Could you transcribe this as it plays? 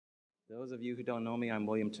Those of you who don't know me, I'm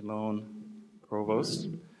William Tammone, Provost.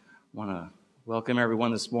 I want to welcome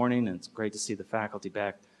everyone this morning, and it's great to see the faculty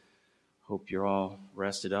back. Hope you're all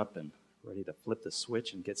rested up and ready to flip the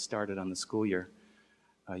switch and get started on the school year.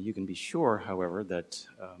 You can be sure, however, that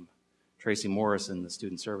Tracy Morris and the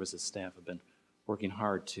student services staff have been working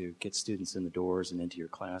hard to get students in the doors and into your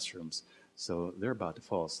classrooms, so they're about to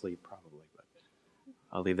fall asleep probably, but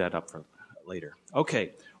I'll leave that up for later.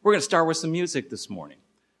 Okay, we're going to start with some music this morning.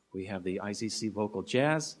 We have the ICC Vocal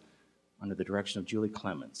Jazz under the direction of Julie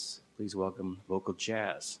Clements. Please welcome Vocal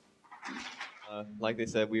Jazz. Like they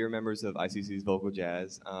said, we are members of ICC's Vocal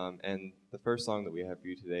Jazz, and the first song that we have for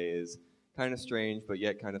you today is kind of strange, but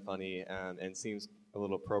yet kind of funny, and seems a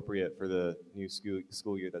little appropriate for the new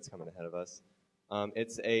school year that's coming ahead of us.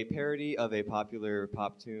 It's a parody of a popular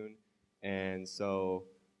pop tune, and so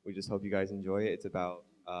we just hope you guys enjoy it. It's about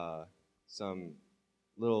some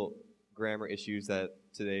little grammar issues that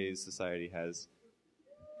today's society has.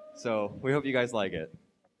 So we hope you guys like it.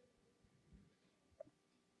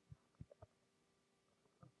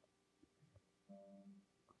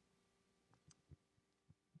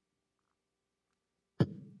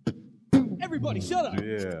 Everybody shut up.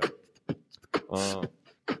 Yeah. Oh,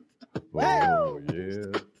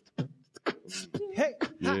 yeah. Hey.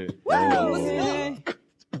 Yeah. Hey.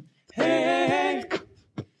 Hey.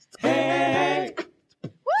 Hey.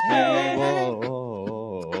 Hey.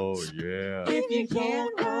 Oh, yeah. If you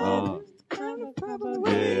can't roll,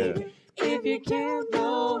 Yeah. if you can't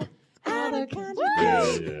roll, how to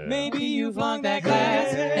conjugate. Yeah. Maybe you flunked that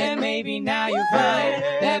class, and maybe now you find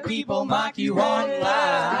that people mock you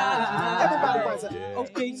online.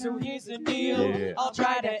 Okay, so here's the deal. Yeah. I'll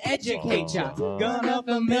try to educate ya. Gonna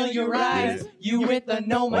familiarize you with the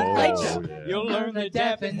nomenclature. Yeah. You'll learn the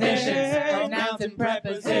definitions of nouns and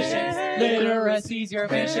prepositions. Literacy's your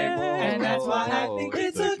mission, and that's why I think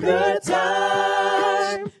it's a good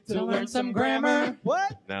time to learn some grammar.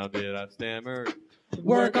 What? Now did I stammer?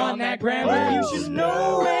 Work on that grammar, you should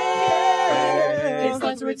know it. It's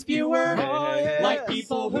less or it's fewer, like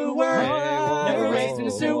people who were never raised in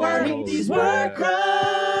a sewer. These word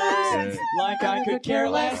crimes, like I could care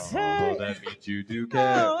less. Well, that means you do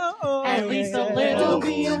care. At least a little.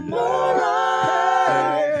 Be a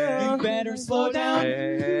moron. You better slow down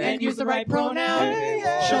and use the right pronoun.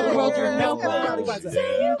 Show the world you're no clown.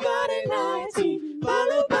 Say you got an IT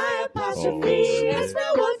followed by apostrophe. Yes,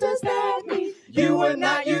 now what does that mean? You would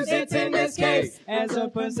not use it in this case as a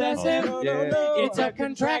possessive. It's a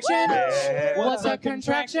contraction. What's a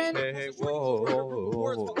contraction?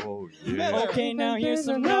 Yeah. Okay, now here's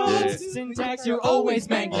some notes. Syntax, you're always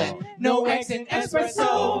mangling. No X in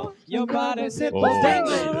espresso. Your participles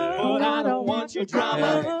dangling. But I don't want your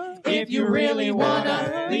drama. If you really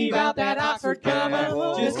wanna leave out that Oxford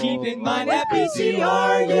comma, just keep in mind that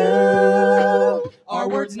PCRU are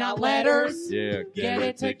words, not letters. Yeah. Get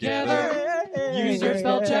it together. Use your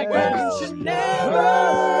spell checker. You should never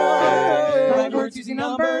write words using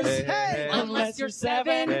numbers unless you're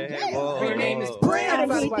 7. Your name is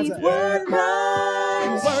Brand. These word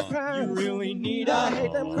crimes. You really need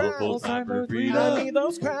a full-time proofreader. I need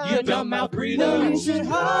those crimes. You dumb mouth breather. You should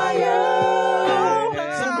hire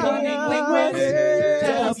some cunning linguist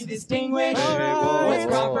to help you distinguish what's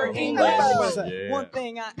proper English. One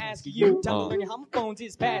thing I ask you, time to learn your homophones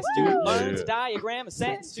is past due. Learn to diagram a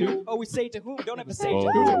sentence to always say to whom, don't ever say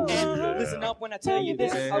to who. And listen up when I tell you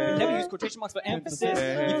this. I would never use quotation marks for emphasis.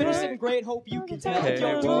 You finished 7th grade, hope you can tell if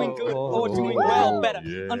you're doing good or doing well. Better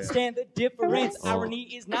understand the difference.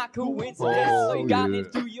 Irony is not coincidence. So you got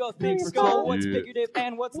it through your thick skull. What's figurative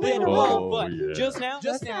and what's literal. But just now,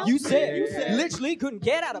 you said literally couldn't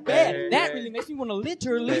get out of bed. That really makes me want to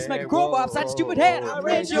literally smack a crowbar upside your stupid head. I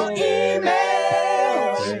read your email.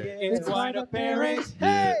 It's quite apparent.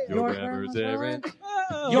 Your grammar's errant.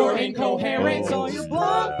 You're incoherent. All your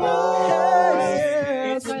blog posts.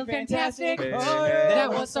 It's really fantastic. That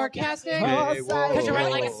was sarcastic. Cause you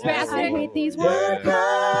write like a spastic. I hate these word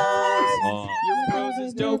crimes. Your prose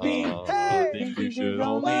is dopey. I think you should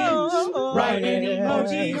only Write in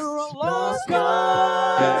emojis. Lost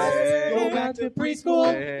cause. Go back to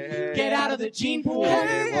preschool. Get out of the gene pool.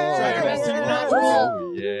 Try your best to not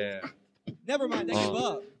drool. Yeah. Never mind, I give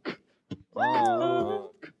up.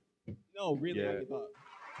 No, really, I give up.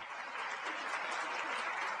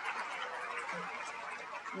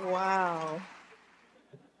 Wow.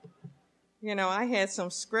 You know, I had some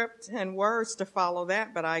script and words to follow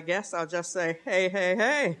that, but I guess I'll just say, hey, hey,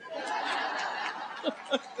 hey.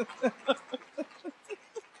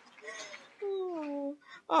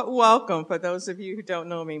 Welcome. For those of you who don't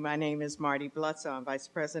know me, my name is Marti, Bloodsaw. I'm Vice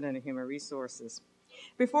President of Human Resources.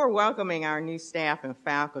 Before welcoming our new staff and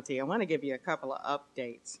faculty, I want to give you a couple of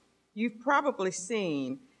updates. You've probably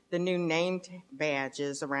seen the new name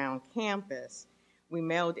badges around campus. We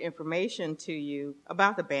mailed information to you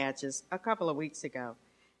about the badges a couple of weeks ago.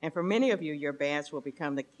 And for many of you, your badge will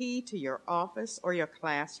become the key to your office or your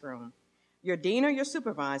classroom. Your dean or your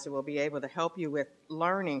supervisor will be able to help you with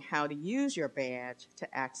learning how to use your badge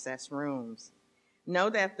to access rooms. Know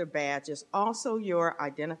that the badge is also your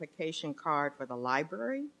identification card for the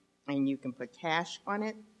library, and you can put cash on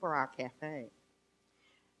it for our cafe.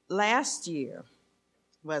 Last year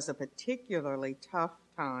was a particularly tough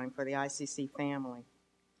time for the ICC family.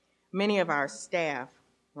 Many of our staff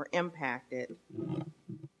were impacted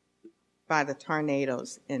by the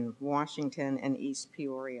tornadoes in Washington and East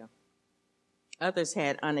Peoria. Others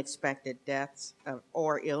had unexpected deaths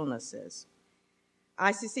or illnesses.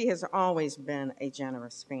 ICC has always been a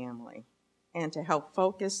generous family, and to help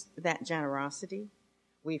focus that generosity,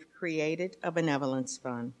 we've created a benevolence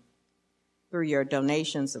fund. Through your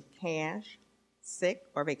donations of cash, sick,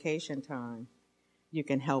 or vacation time, you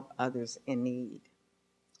can help others in need.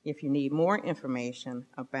 If you need more information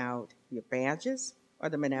about your badges or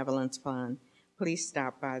the benevolence fund, please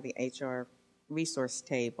stop by the HR resource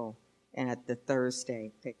table at the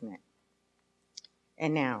Thursday picnic.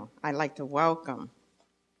 And now, I'd like to welcome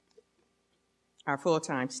our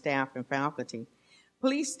full-time staff and faculty.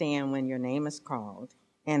 Please stand when your name is called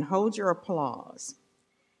and hold your applause.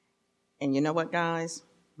 And you know what, guys?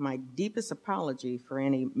 My deepest apology for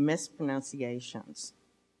any mispronunciations.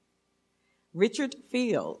 Richard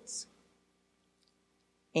Fields,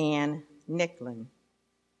 Ann Nicklin,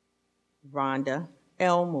 Rhonda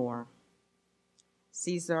Elmore,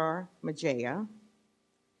 Cesar Majea,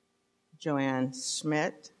 Joanne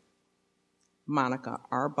Schmidt, Monica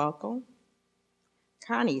Arbuckle,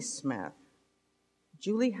 Connie Smith,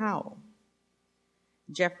 Julie Howell,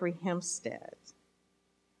 Jeffrey Hempstead,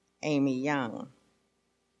 Amy Young,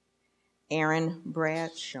 Aaron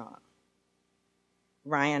Bradshaw,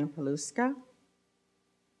 Ryan Paluska,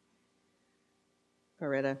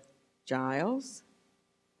 Coretta Giles,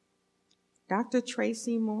 Dr.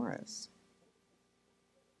 Tracy Morris,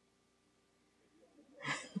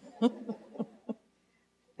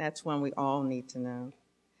 that's one we all need to know,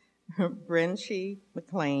 Brenshi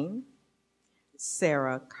McLean,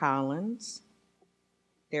 Sarah Collins,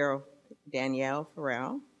 Danielle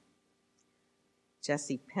Farrell,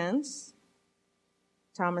 Jesse Pence,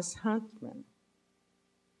 Thomas Huntman,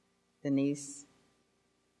 Denise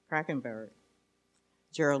Krakenberg,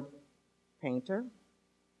 Gerald Banter,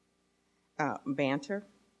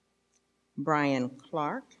 Brian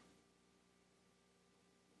Clark,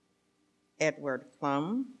 Edward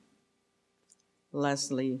Plum,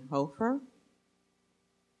 Leslie Hofer,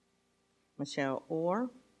 Michelle O,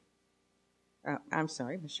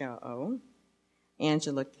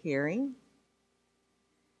 Angela Carey,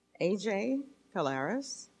 AJ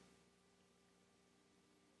Calaris,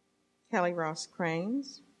 Kelly Ross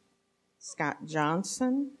Cranes, Scott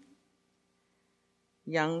Johnson,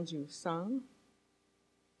 Young Ju Sung,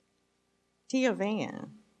 Tia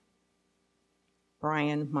Van,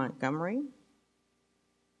 Brian Montgomery,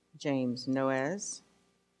 James Noes,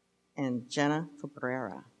 and Jenna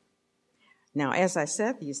Cabrera. Now, as I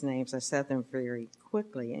said these names, I said them very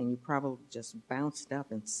quickly, and you probably just bounced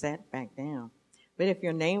up and sat back down. But if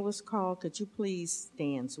your name was called, could you please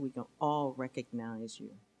stand so we can all recognize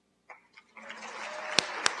you?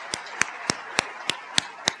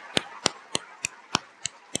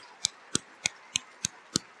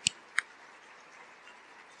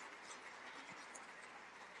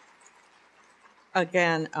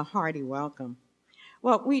 Again, a hearty welcome.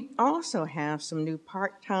 Well, we also have some new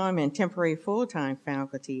part-time and temporary full-time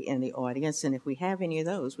faculty in the audience, and if we have any of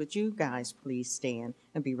those, would you guys please stand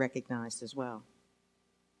and be recognized as well?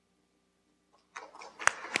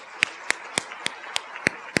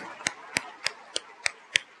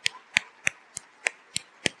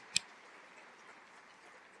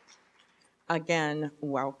 Again,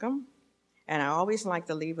 welcome. And I always like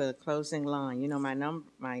to leave with a closing line. You know,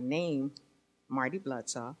 my name, Marti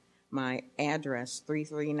Bloodsaw, my address,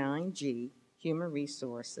 339G, Human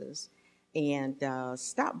Resources, and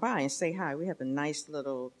stop by and say hi. We have a nice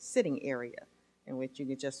little sitting area in which you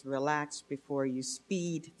can just relax before you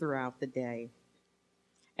speed throughout the day.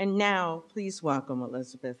 And now, please welcome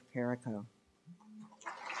Elizabeth Carrico.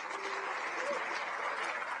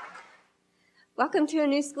 Welcome to a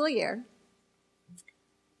new school year.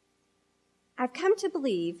 I've come to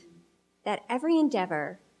believe that every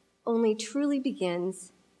endeavor only truly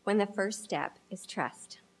begins when the first step is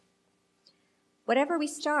trust. Whatever we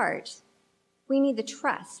start, we need the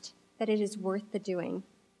trust that it is worth the doing.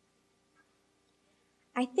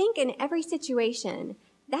 I think in every situation,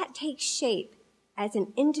 that takes shape as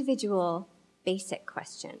an individual basic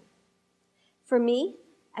question. For me,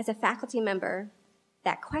 as a faculty member,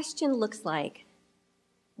 that question looks like,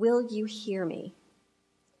 will you hear me?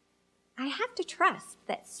 I have to trust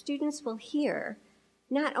that students will hear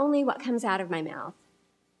not only what comes out of my mouth,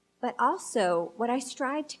 but also what I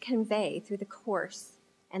strive to convey through the course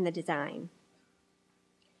and the design.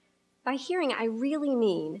 By hearing, I really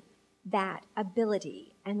mean that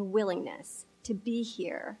ability and willingness to be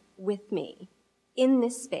here with me in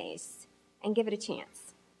this space and give it a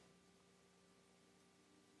chance.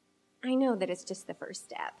 I know that it's just the first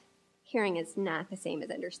step. Hearing is not the same as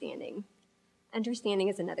understanding. Understanding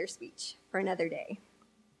is another speech for another day.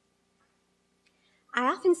 I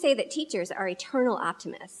often say that teachers are eternal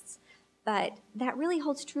optimists, but that really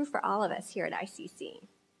holds true for all of us here at ICC.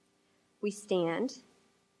 We stand,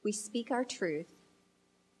 we speak our truth,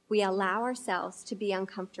 we allow ourselves to be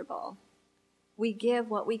uncomfortable, we give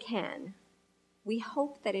what we can, we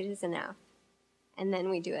hope that it is enough, and then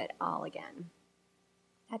we do it all again.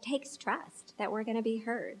 That takes trust that we're going to be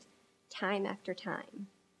heard time after time.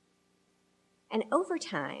 And over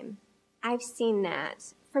time, I've seen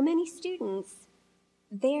that for many students,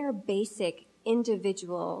 their basic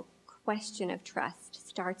individual question of trust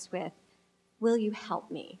starts with, will you help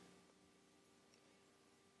me?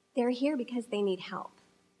 They're here because they need help.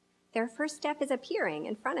 Their first step is appearing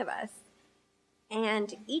in front of us,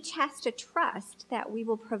 and each has to trust that we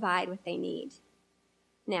will provide what they need.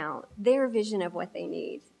 Now, their vision of what they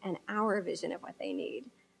need and our vision of what they need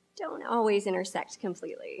don't always intersect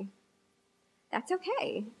completely. That's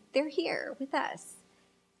okay. They're here with us,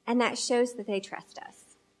 and that shows that they trust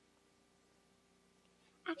us.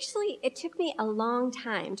 Actually, it took me a long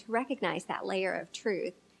time to recognize that layer of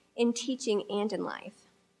truth in teaching and in life.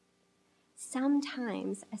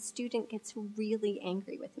 Sometimes a student gets really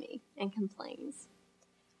angry with me and complains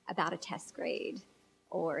about a test grade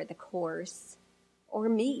or the course or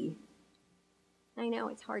me. I know,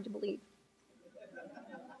 it's hard to believe.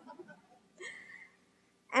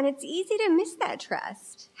 And it's easy to miss that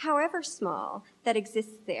trust, however small, that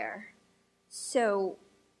exists there. So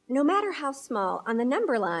no matter how small, on the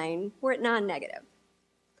number line, we're at non-negative.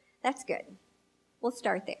 That's good. We'll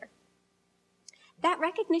start there. That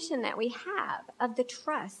recognition that we have of the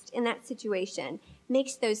trust in that situation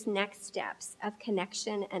makes those next steps of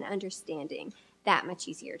connection and understanding that much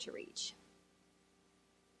easier to reach.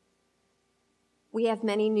 We have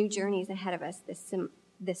many new journeys ahead of us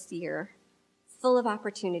this year, full of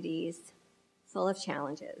opportunities, full of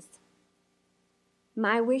challenges.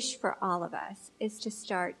 My wish for all of us is to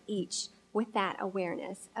start each with that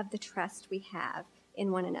awareness of the trust we have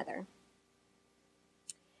in one another.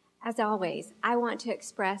 As always, I want to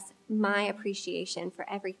express my appreciation for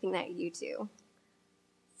everything that you do,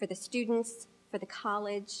 for the students, for the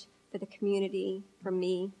college, for the community, for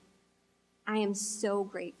me. I am so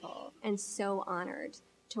grateful and so honored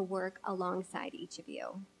to work alongside each of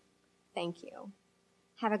you. Thank you.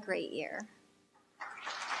 Have a great year.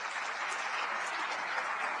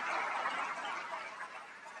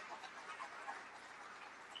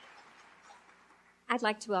 I'd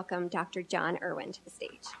like to welcome Dr. John Erwin to the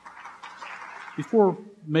stage. Before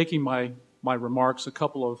making my remarks, a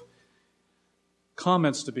couple of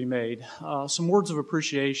comments to be made. Some words of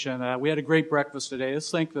appreciation. We had a great breakfast today. Let's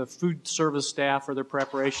thank the food service staff for their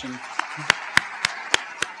preparation.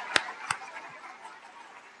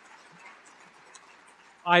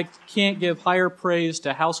 I can't give higher praise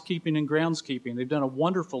to housekeeping and groundskeeping. They've done a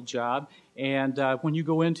wonderful job. And when you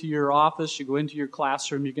go into your office, you go into your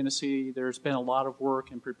classroom, you're going to see there's been a lot of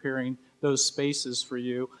work in preparing those spaces for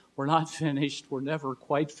you. We're not finished. We're never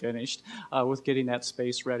quite finished with getting that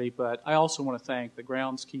space ready. But I also want to thank the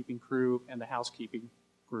groundskeeping crew and the housekeeping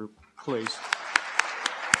group. Please.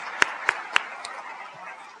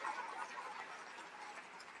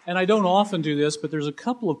 And I don't often do this, but there's a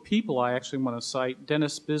couple of people I actually want to cite,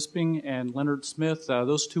 Dennis Bisping and Leonard Smith.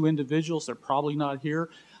 Those two individuals, they're probably not here.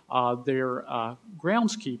 They're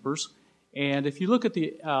groundskeepers. And if you look at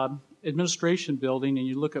the administration building and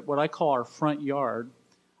you look at what I call our front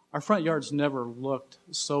yard's never looked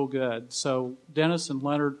so good. So Dennis and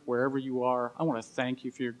Leonard, wherever you are, I want to thank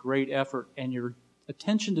you for your great effort and your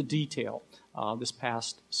attention to detail this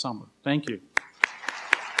past summer. Thank you.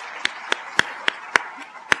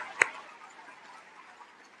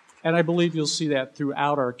 And I believe you'll see that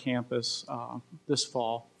throughout our campus this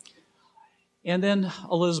fall. And then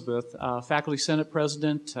Elizabeth, Faculty Senate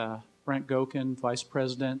President, Brent Gokin, Vice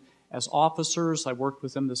President, As officers, I worked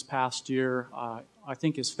with them this past year. I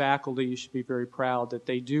think as faculty, you should be very proud that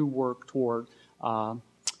they do work toward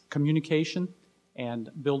communication and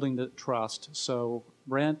building the trust. So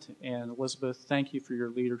Brent and Elizabeth, thank you for your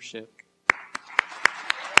leadership.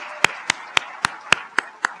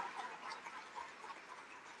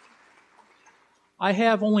 I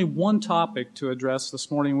have only one topic to address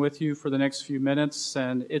this morning with you for the next few minutes,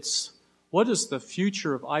 and it's what does the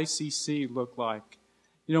future of ICC look like?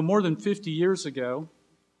 You know, more than 50 years ago,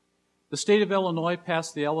 the state of Illinois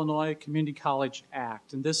passed the Illinois Community College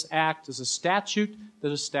Act, and this act is a statute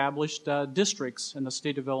that established districts in the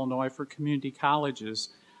state of Illinois for community colleges.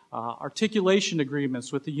 Articulation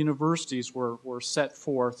agreements with the universities were set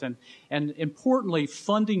forth, and importantly,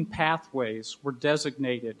 funding pathways were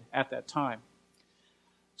designated at that time.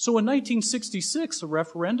 So in 1966, a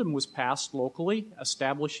referendum was passed locally,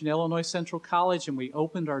 establishing Illinois Central College, and we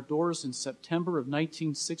opened our doors in September of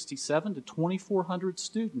 1967 to 2,400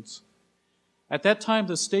 students. At that time,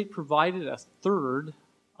 the state provided a third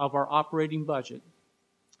of our operating budget.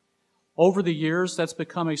 Over the years, that's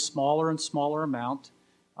become a smaller and smaller amount.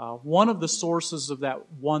 One of the sources of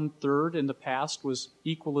that one-third in the past was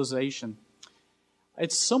equalization.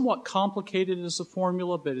 It's somewhat complicated as a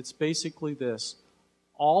formula, but it's basically this.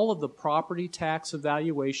 All of the property tax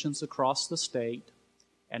evaluations across the state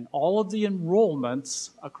and all of the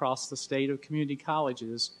enrollments across the state of community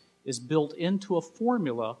colleges is built into a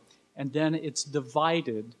formula, and then it's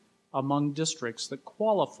divided among districts that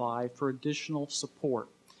qualify for additional support.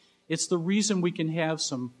 It's the reason we can have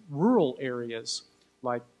some rural areas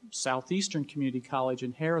like Southeastern Community College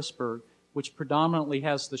in Harrisburg, which predominantly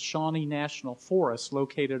has the Shawnee National Forest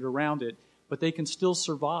located around it, but they can still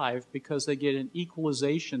survive because they get an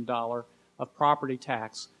equalization dollar of property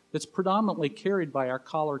tax that's predominantly carried by our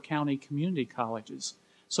Collier County community colleges.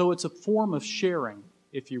 So it's a form of sharing,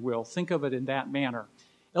 if you will. Think of it in that manner.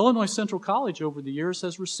 Illinois Central College over the years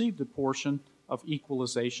has received a portion of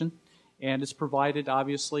equalization, and it's provided,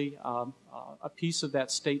 obviously, a piece of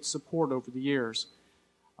that state support over the years.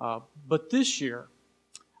 But this year,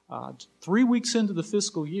 3 weeks into the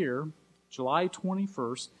fiscal year, July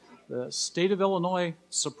 21st, the state of Illinois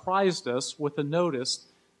surprised us with a notice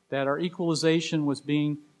that our equalization was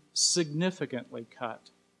being significantly cut.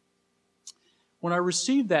 When I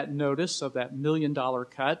received that notice of that $1 million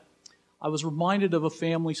cut, I was reminded of a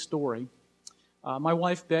family story. My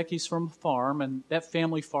wife Becky's from a farm, and that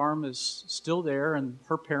family farm is still there, and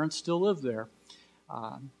her parents still live there.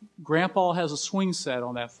 Grandpa has a swing set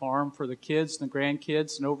on that farm for the kids and the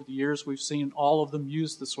grandkids, and over the years we've seen all of them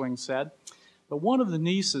use the swing set. But one of the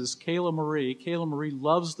nieces, Kayla Marie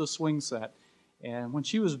loves the swing set. And when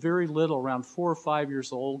she was very little, around 4 or 5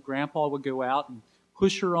 years old, Grandpa would go out and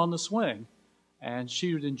push her on the swing. And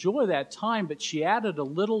she would enjoy that time, but she added a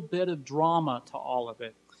little bit of drama to all of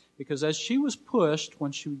it. Because as she was pushed,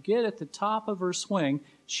 when she would get at the top of her swing,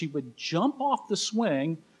 she would jump off the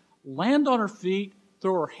swing, land on her feet,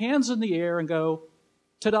 throw her hands in the air, and go,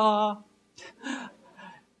 ta-da!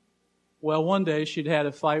 Well, one day she'd had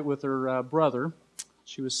a fight with her brother.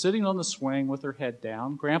 She was sitting on the swing with her head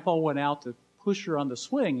down. Grandpa went out to push her on the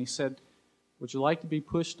swing. He said, "Would you like to be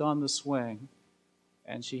pushed on the swing?"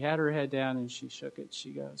 And she had her head down and she shook it.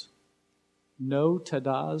 She goes, "No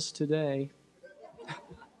ta-das today."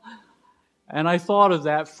 And I thought of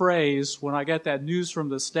that phrase when I got that news from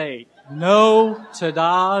the state. No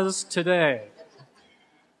ta-das today.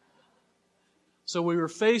 So we were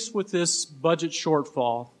faced with this budget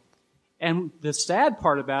shortfall. And the sad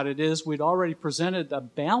part about it is we'd already presented a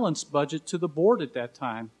balanced budget to the board at that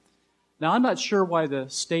time. Now, I'm not sure why the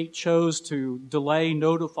state chose to delay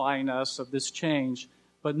notifying us of this change,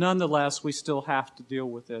 but nonetheless, we still have to deal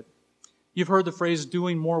with it. You've heard the phrase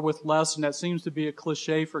doing more with less, and that seems to be a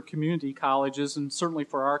cliche for community colleges and certainly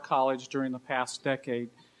for our college during the past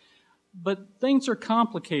decade. But things are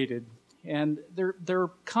complicated, and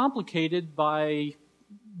they're complicated by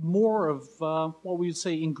more of what we would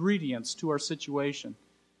say ingredients to our situation.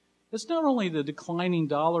 It's not only the declining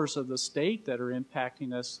dollars of the state that are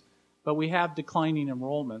impacting us, but we have declining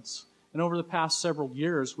enrollments. And over the past several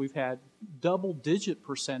years, we've had double-digit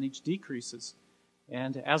percentage decreases.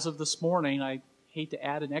 And as of this morning, I hate to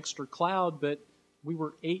add an extra cloud, but we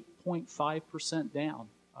were 8.5% down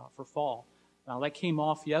for fall. Now, that came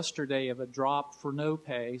off yesterday of a drop for no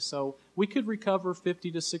pay, so we could recover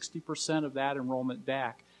 50 to 60% of that enrollment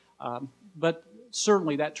back. But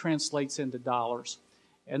certainly that translates into dollars.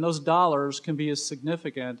 And those dollars can be as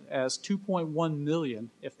significant as $2.1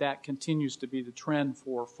 million if that continues to be the trend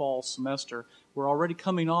for fall semester. We're already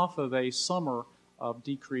coming off of a summer of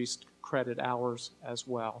decreased credit hours as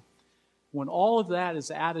well. When all of that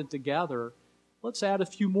is added together, let's add a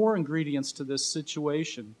few more ingredients to this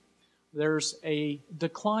situation. There's a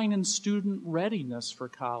decline in student readiness for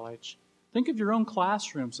college. Think of your own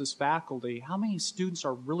classrooms as faculty. How many students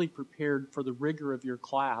are really prepared for the rigor of your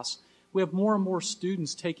class? We have more and more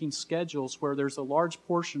students taking schedules where there's a large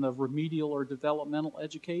portion of remedial or developmental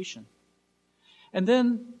education. And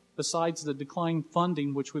then, besides the decline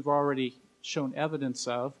funding, which we've already shown evidence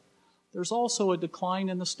of, there's also a decline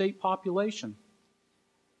in the state population.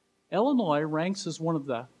 Illinois ranks as one of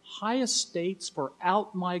the highest states for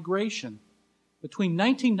out-migration. Between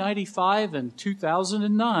 1995 and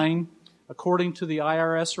 2009, according to the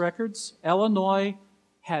IRS records, Illinois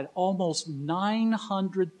had almost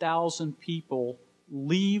 900,000 people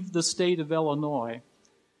leave the state of Illinois.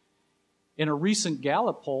 In a recent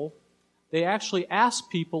Gallup poll, they actually asked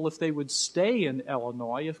people if they would stay in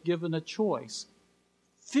Illinois if given a choice.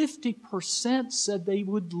 50% said they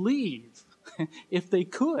would leave if they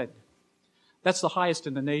could. That's the highest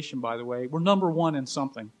in the nation, by the way. We're number one in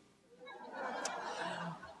something.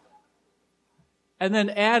 And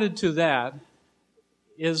then added to that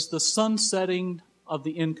is the sunsetting of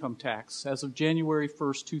the income tax as of January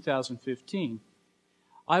 1st, 2015.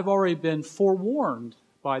 I've already been forewarned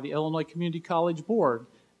by the Illinois Community College Board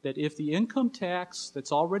that if the income tax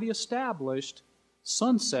that's already established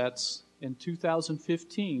sunsets in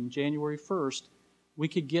 2015, January 1st, we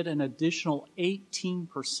could get an additional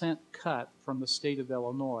 18% cut from the state of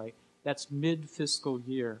Illinois. That's mid-fiscal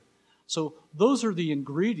year. So those are the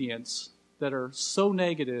ingredients that are so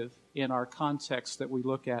negative in our context that we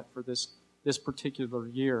look at for this particular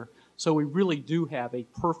year. So we really do have a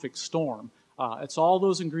perfect storm. It's all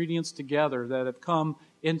those ingredients together that have come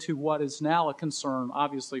into what is now a concern,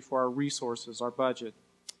 obviously, for our resources, our budget.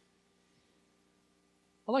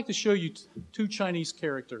 I'd like to show you two Chinese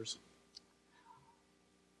characters.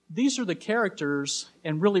 These are the characters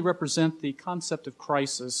and really represent the concept of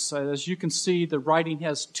crisis. As you can see, the writing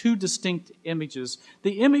has two distinct images.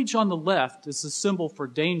 The image on the left is a symbol for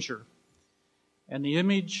danger, and the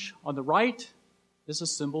image on the right is a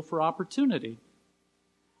symbol for opportunity.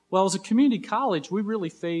 Well, as a community college, we really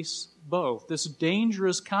face both, this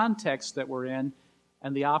dangerous context that we're in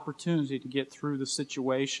and the opportunity to get through the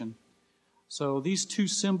situation. So these two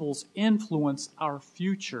symbols influence our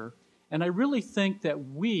future. And I really think that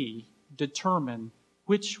we determine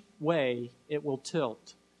which way it will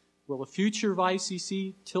tilt. Will the future of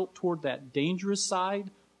ICC tilt toward that dangerous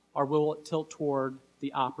side, or will it tilt toward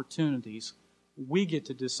the opportunities? We get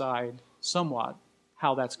to decide somewhat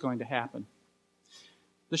how that's going to happen.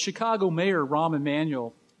 The Chicago mayor, Rahm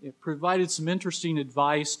Emanuel, provided some interesting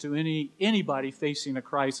advice to anybody facing a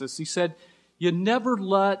crisis. He said, "You never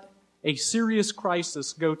let a serious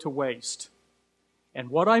crisis go to waste." And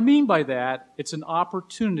what I mean by that, it's an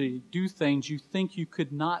opportunity to do things you think you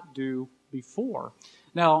could not do before.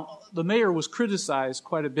 Now, the mayor was criticized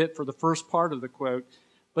quite a bit for the first part of the quote,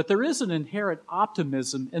 but there is an inherent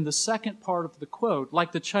optimism in the second part of the quote.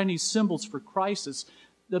 Like the Chinese symbols for crisis,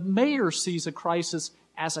 the mayor sees a crisis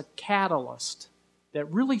as a catalyst that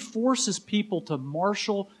really forces people to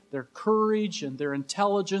marshal their courage and their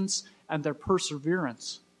intelligence and their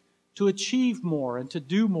perseverance to achieve more and to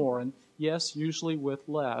do more, and yes, usually with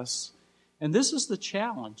less. And this is the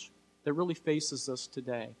challenge that really faces us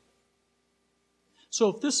today. So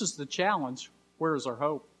if this is the challenge, where is our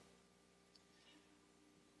hope?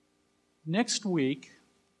 Next week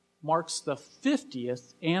marks the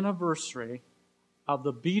 50th anniversary of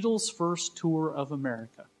the Beatles' first tour of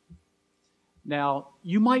America. Now,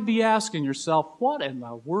 you might be asking yourself, what in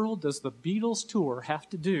the world does the Beatles tour have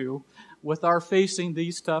to do with our facing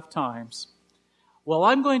these tough times? Well,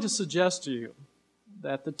 I'm going to suggest to you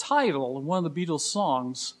that the title of one of the Beatles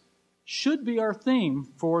songs should be our theme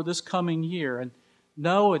for this coming year. And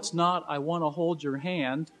no, it's not "I Want to Hold Your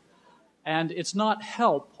Hand," and it's not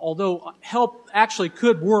 "Help," although "Help" actually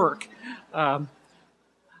could work.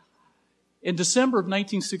 In December of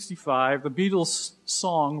 1965, the Beatles'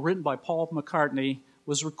 song, written by Paul McCartney,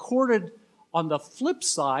 was recorded on the flip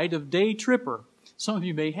side of Day Tripper. Some of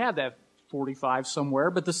you may have that 45 somewhere,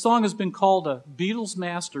 but the song has been called a Beatles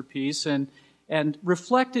masterpiece and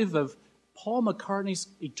reflective of Paul McCartney's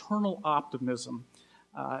eternal optimism.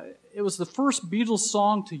 It was the first Beatles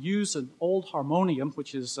song to use an old harmonium,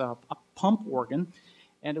 which is a pump organ,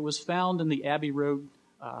 and it was found in the Abbey Road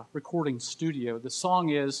recording studio. The song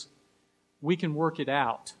is "We Can Work It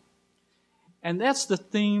Out." And that's the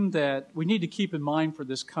theme that we need to keep in mind for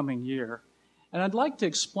this coming year. And I'd like to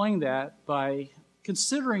explain that by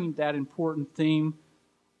considering that important theme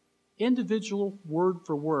individual word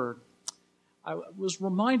for word. I was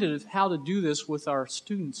reminded of how to do this with our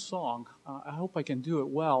student song. I hope I can do it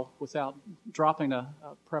well without dropping a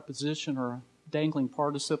preposition or a dangling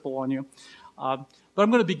participle on you. But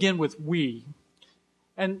I'm going to begin with we.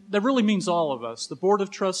 And that really means all of us, the Board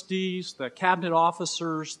of Trustees, the cabinet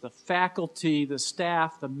officers, the faculty, the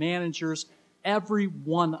staff, the managers, every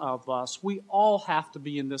one of us. We all have to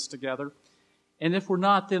be in this together. And if we're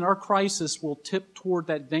not, then our crisis will tip toward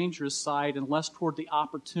that dangerous side and less toward the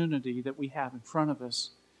opportunity that we have in front of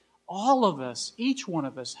us. All of us, each one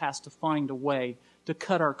of us, has to find a way to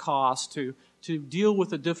cut our costs, to deal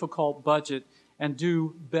with a difficult budget, and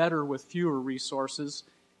do better with fewer resources.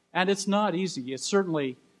 And it's not easy. It's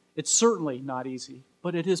certainly not easy,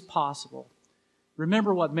 but it is possible.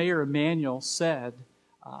 Remember what Mayor Emanuel said.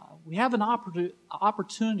 We have an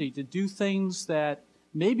opportunity to do things that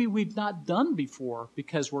maybe we've not done before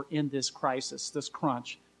because we're in this crisis, this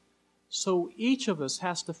crunch. So each of us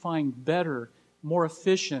has to find better, more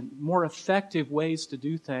efficient, more effective ways to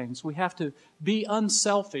do things. We have to be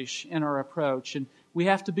unselfish in our approach, and we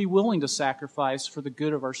have to be willing to sacrifice for the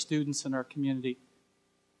good of our students and our community.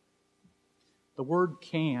 The word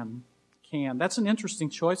can, that's an interesting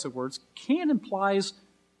choice of words. Can implies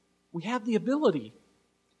we have the ability.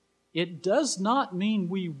 It does not mean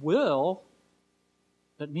we will,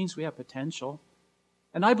 but it means we have potential.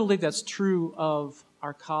 And I believe that's true of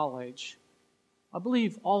our college. I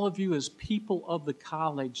believe all of you as people of the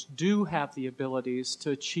college do have the abilities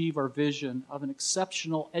to achieve our vision of an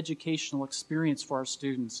exceptional educational experience for our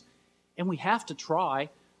students. And we have to try,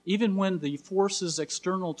 even when the forces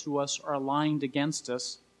external to us are aligned against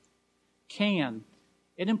us. Can.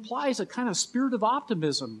 It implies a kind of spirit of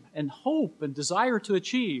optimism and hope and desire to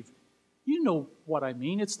achieve. You know what I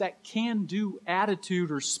mean. It's that can-do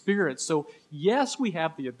attitude or spirit. So, yes, we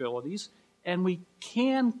have the abilities, and we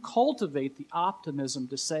can cultivate the optimism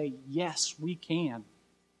to say, yes, we can.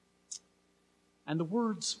 And the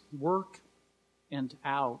words work and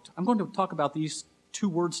out. I'm going to talk about these two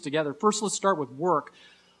words together. First, let's start with work.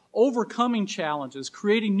 Overcoming challenges,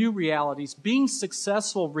 creating new realities, being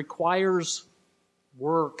successful requires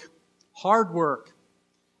work, hard work.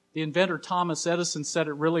 The inventor Thomas Edison said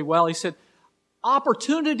it really well. He said,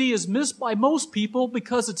 opportunity is missed by most people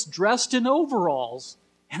because it's dressed in overalls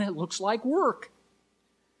and it looks like work.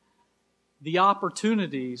 The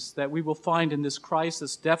opportunities that we will find in this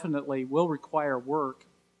crisis definitely will require work.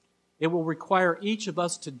 It will require each of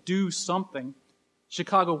us to do something.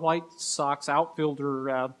 Chicago White Sox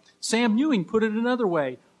outfielder Sam Ewing put it another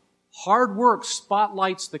way. Hard work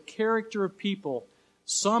spotlights the character of people.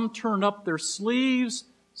 Some turn up their sleeves,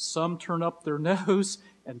 some turn up their nose,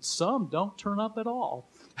 and some don't turn up at all.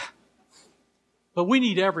 But we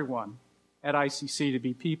need everyone at ICC to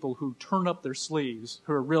be people who turn up their sleeves,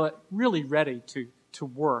 who are really ready to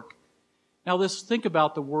work. Now, let's think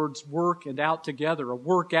about the words work and out together, a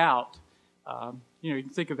workout. You can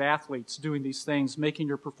think of athletes doing these things, making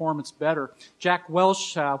your performance better. Jack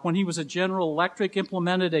Welch, when he was at General Electric,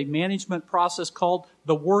 implemented a management process called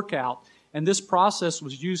the workout. And this process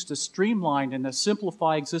was used to streamline and to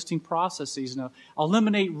simplify existing processes and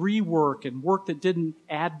eliminate rework and work that didn't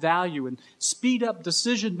add value and speed up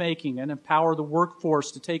decision-making and empower the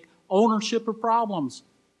workforce to take ownership of problems.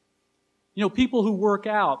 People who work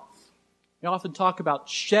out, they often talk about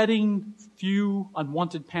shedding few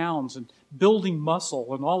unwanted pounds and building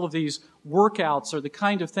muscle, and all of these workouts are the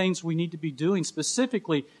kind of things we need to be doing.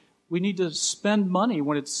 Specifically, we need to spend money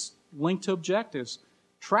when it's linked to objectives.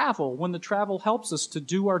 Travel, when the travel helps us to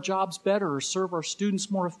do our jobs better or serve our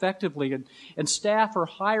students more effectively, and staff or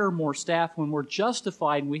hire more staff when we're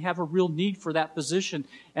justified and we have a real need for that position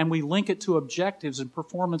and we link it to objectives and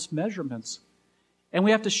performance measurements. And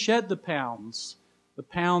we have to shed the pounds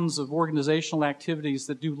of organizational activities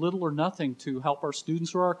that do little or nothing to help our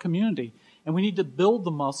students or our community. And we need to build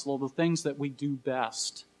the muscle of the things that we do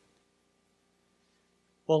best.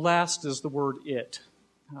 Well, last is the word it.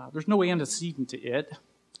 There's no antecedent to it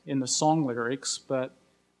in the song lyrics, but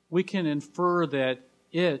we can infer that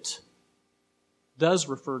it does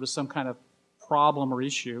refer to some kind of problem or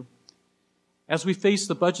issue. As we face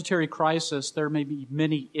the budgetary crisis, there may be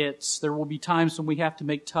many its. There will be times when we have to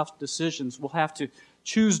make tough decisions. We'll have to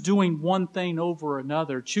choose doing one thing over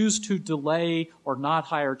another, choose to delay or not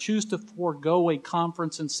hire, choose to forego a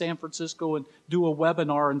conference in San Francisco and do a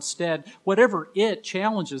webinar instead. Whatever it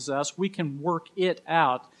challenges us, we can work it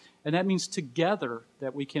out. And that means together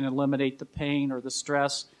that we can eliminate the pain or the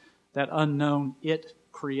stress that unknown it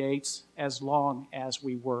creates as long as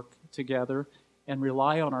we work together and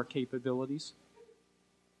rely on our capabilities.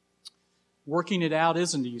 Working it out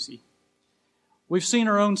isn't easy. We've seen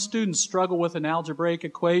our own students struggle with an algebraic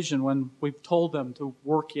equation when we've told them to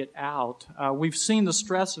work it out. We've seen the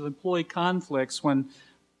stress of employee conflicts when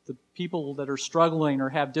the people that are struggling or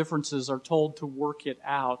have differences are told to work it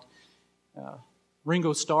out.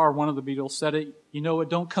 Ringo Starr, one of the Beatles, said it, it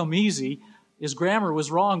don't come easy. His grammar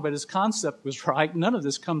was wrong, but his concept was right. None of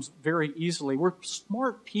this comes very easily. We're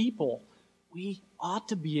smart people. We ought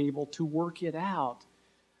to be able to work it out.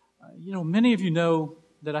 Many of you know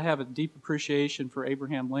that I have a deep appreciation for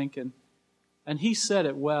Abraham Lincoln, and he said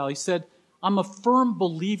it well. He said, "I'm a firm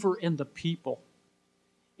believer in the people.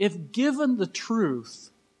 If given the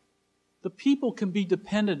truth, the people can be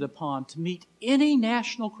depended upon to meet any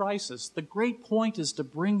national crisis. The great point is to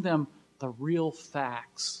bring them the real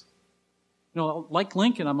facts." Like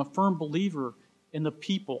Lincoln, I'm a firm believer in the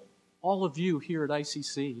people, all of you here at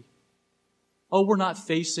ICC. Oh, we're not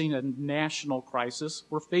facing a national crisis.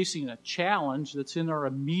 We're facing a challenge that's in our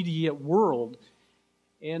immediate world.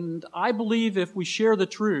 And I believe if we share the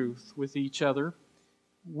truth with each other,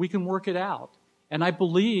 we can work it out. And I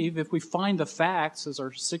believe if we find the facts, as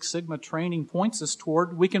our Six Sigma training points us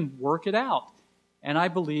toward, we can work it out. And I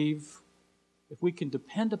believe if we can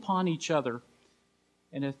depend upon each other,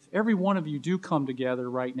 and if every one of you do come together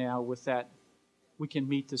right now with that, we can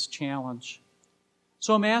meet this challenge.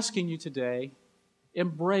 So I'm asking you today,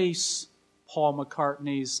 embrace Paul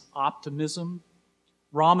McCartney's optimism,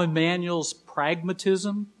 Rahm Emanuel's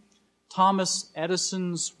pragmatism, Thomas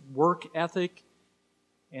Edison's work ethic,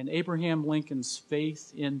 and Abraham Lincoln's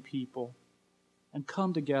faith in people, and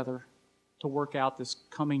come together to work out this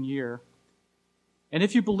coming year. And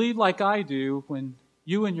if you believe like I do, when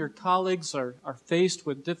you and your colleagues are faced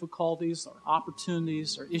with difficulties or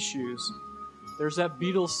opportunities or issues, there's that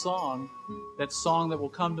Beatles song, that song that will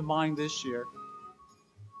come to mind this year.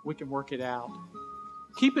 We can work it out.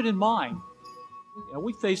 Keep it in mind.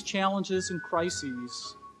 We face challenges and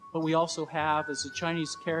crises, but we also have, as the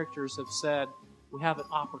Chinese characters have said, we have an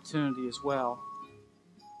opportunity as well.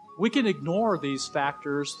 We can ignore these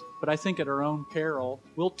factors, but I think at our own peril.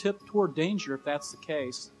 We'll tip toward danger if that's the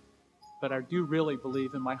case. But I do really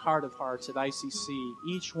believe in my heart of hearts at ICC,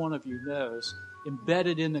 each one of you knows,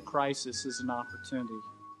 embedded in the crisis is an opportunity.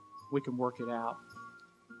 We can work it out.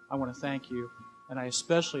 I want to thank you, and I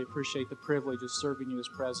especially appreciate the privilege of serving you as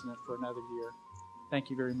president for another year. Thank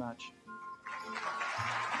you very much.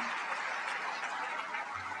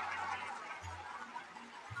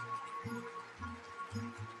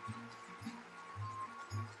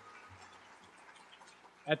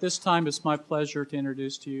 At this time, it's my pleasure to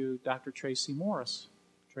introduce to you Dr. Tracy Morris.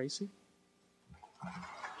 Tracy?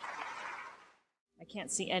 I can't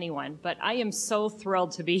see anyone, but I am so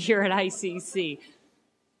thrilled to be here at ICC.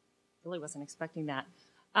 Really wasn't expecting that.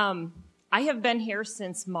 I have been here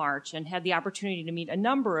since March and had the opportunity to meet a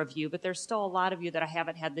number of you, but there's still a lot of you that I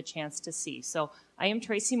haven't had the chance to see. So I am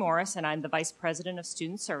Tracy Morris, and I'm the Vice President of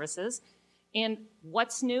Student Services. And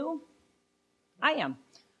what's new? I am.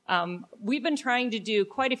 We've been trying to do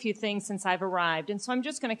quite a few things since I've arrived, and so I'm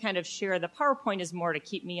just going to kind of share. The PowerPoint is more to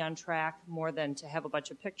keep me on track more than to have a bunch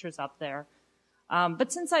of pictures up there.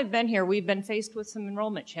 But since I've been here, we've been faced with some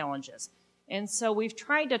enrollment challenges. And so we've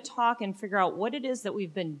tried to talk and figure out what it is that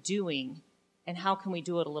we've been doing and how can we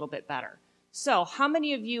do it a little bit better. So how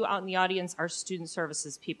many of you out in the audience are student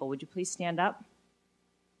services people? Would you please stand up?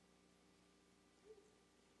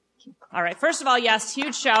 All right, first of all, yes,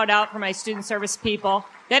 huge shout out for my student service people.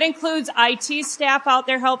 That includes IT staff out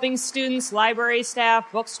there helping students, library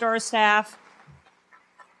staff, bookstore staff.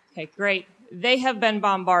 Okay, great. They have been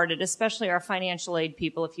bombarded, especially our financial aid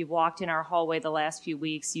people. If you've walked in our hallway the last few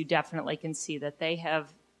weeks, you definitely can see that they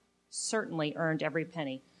have certainly earned every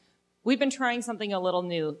penny. We've been trying something a little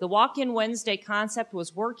new. The Walk-In Wednesday concept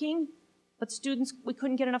was working, but we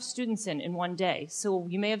couldn't get enough students in one day. So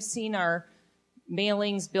you may have seen our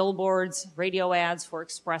mailings, billboards, radio ads for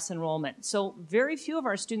express enrollment. So very few of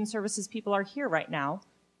our student services people are here right now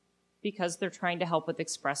because they're trying to help with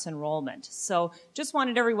express enrollment. So just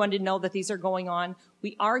wanted everyone to know that these are going on.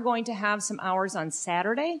 We are going to have some hours on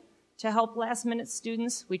Saturday to help last-minute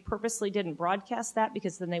students. We purposely didn't broadcast that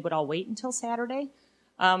because then they would all wait until Saturday.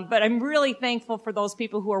 But I'm really thankful for those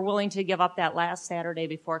people who are willing to give up that last Saturday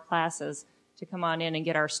before classes to come on in and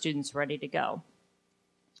get our students ready to go.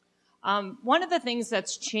 One of the things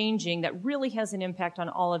that's changing that really has an impact on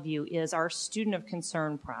all of you is our student of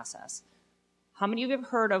concern process. How many of you have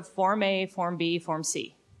heard of Form A, Form B, Form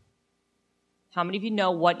C? How many of you know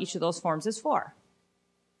what each of those forms is for?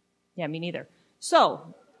 Yeah, me neither.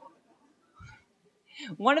 So,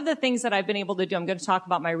 one of the things that I've been able to do, I'm going to talk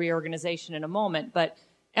about my reorganization in a moment, but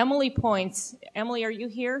Emily, are you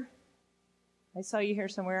here? I saw you here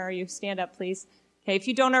somewhere. Are you? Stand up, please. Okay, if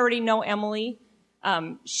you don't already know Emily,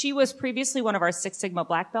 she was previously one of our Six Sigma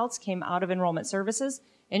Black Belts, came out of Enrollment Services,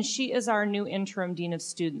 and she is our new interim Dean of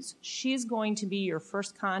Students. She's going to be your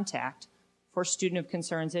first contact for Student of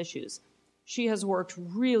Concerns issues. She has worked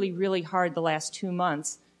really, really hard the last 2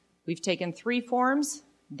 months. We've taken 3 forms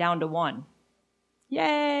down to 1.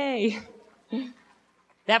 Yay!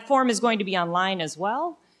 That form is going to be online as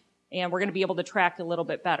well, and we're going to be able to track a little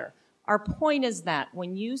bit better. Our point is that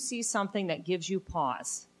when you see something that gives you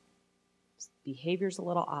pause, behavior's a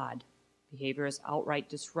little odd, behavior is outright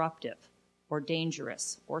disruptive or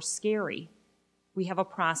dangerous or scary, we have a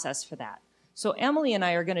process for that. So Emily and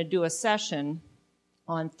I are going to do a session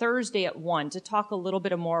on Thursday at 1 to talk a little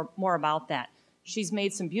bit more about that. She's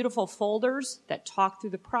made some beautiful folders that talk through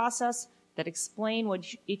the process, that explain what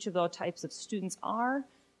each of those types of students are,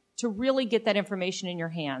 to really get that information in your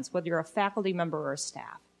hands, whether you're a faculty member or a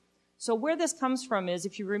staff. So where this comes from is,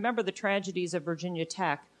 if you remember the tragedies of Virginia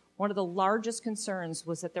Tech, one of the largest concerns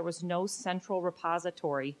was that there was no central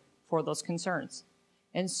repository for those concerns.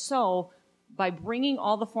 And so by bringing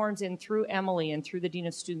all the forms in through Emily and through the Dean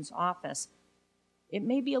of Students' office, it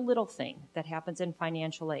may be a little thing that happens in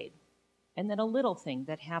financial aid, and then a little thing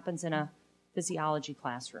that happens in a physiology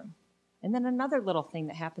classroom, and then another little thing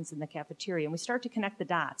that happens in the cafeteria. And we start to connect the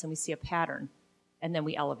dots, and we see a pattern, and then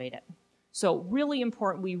we elevate it. So really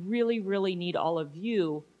important, we really, really need all of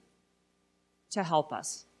you to help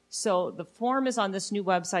us. So the form is on this new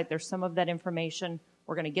website. There's some of that information.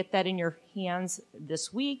 We're going to get that in your hands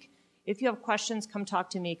this week. If you have questions, come talk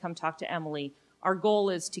to me, come talk to Emily. Our goal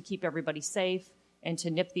is to keep everybody safe and to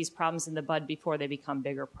nip these problems in the bud before they become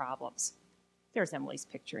bigger problems. There's Emily's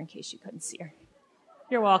picture in case you couldn't see her.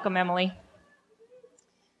 You're welcome, Emily.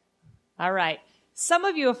 All right. Some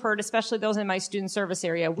of you have heard, especially those in my student service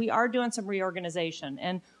area, we are doing some reorganization.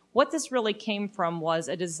 And what this really came from was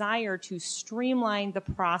a desire to streamline the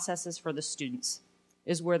processes for the students,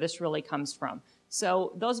 is where this really comes from.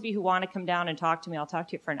 So those of you who want to come down and talk to me, I'll talk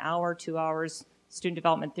to you for an hour, 2 hours, student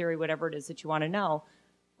development theory, whatever it is that you want to know.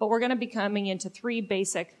 But we're going to be coming into 3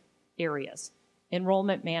 basic areas: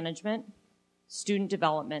 enrollment management, student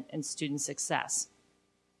development, and student success.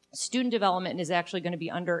 Student development is actually going to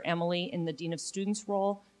be under Emily in the Dean of Students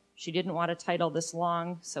role. She didn't want a title this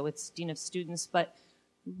long, so it's Dean of Students, but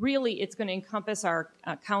really it's going to encompass our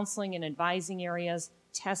counseling and advising areas,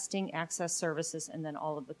 testing, access services, and then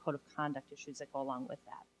all of the code of conduct issues that go along with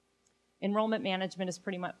that. Enrollment management is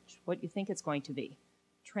pretty much what you think it's going to be: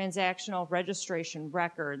 transactional, registration,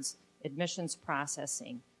 records, admissions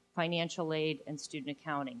processing, financial aid, and student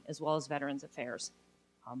accounting, as well as Veterans Affairs.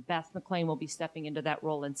 Beth McLean will be stepping into that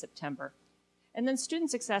role in September. And then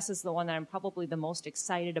student success is the one that I'm probably the most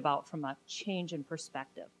excited about from a change in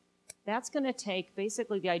perspective. That's going to take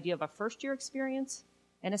basically the idea of a first-year experience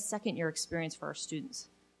and a second-year experience for our students.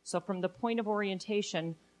 So from the point of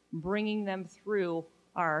orientation, bringing them through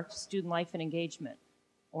our student life and engagement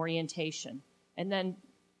orientation, and then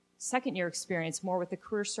second-year experience more with the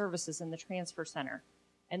career services and the transfer center.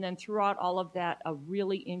 And then throughout all of that, a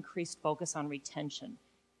really increased focus on retention.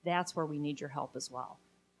 That's where we need your help as well.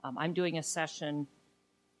 I'm doing a session.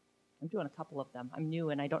 I'm doing a couple of them. I'm new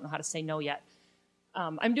and I don't know how to say no yet.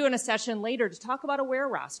 I'm doing a session later to talk about aware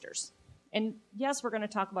rosters. And yes, we're going to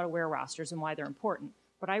talk about aware rosters and why they're important.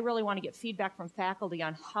 But I really want to get feedback from faculty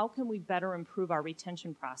on how can we better improve our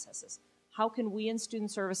retention processes. How can we in student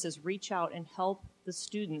services reach out and help the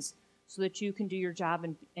students so that you can do your job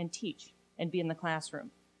and teach and be in the classroom.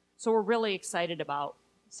 So we're really excited about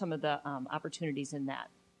some of the opportunities in that.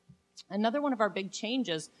 Another one of our big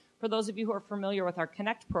changes, for those of you who are familiar with our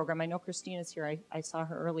Connect program, I know Christina's here, I saw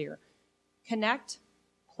her earlier. Connect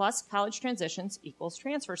plus college transitions equals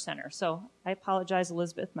transfer center. So I apologize,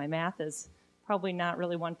 Elizabeth, my math is probably not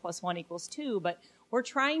really 1 + 1 = 2, but we're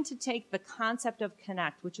trying to take the concept of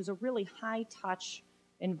Connect, which is a really high-touch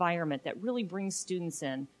environment that really brings students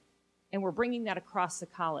in, and we're bringing that across the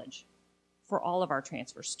college for all of our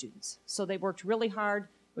transfer students. So they worked really hard.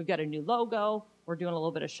 We've got a new logo. We're doing a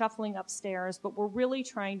little bit of shuffling upstairs, but we're really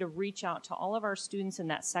trying to reach out to all of our students in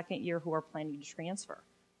that second year who are planning to transfer.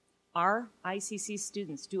 Our ICC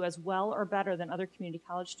students do as well or better than other community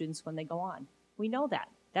college students when they go on. We know that.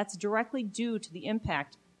 That's directly due to the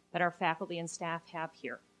impact that our faculty and staff have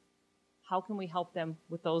here. How can we help them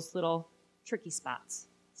with those little tricky spots?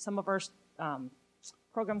 Some of our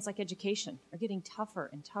programs like education are getting tougher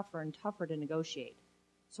and tougher and tougher to negotiate.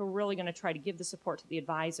 So we're really going to try to give the support to the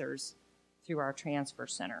advisors through our transfer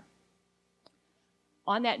center.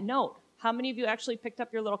 On that note, how many of you actually picked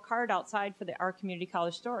up your little card outside for our community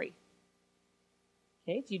college story?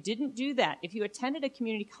 Okay, if you didn't do that, if you attended a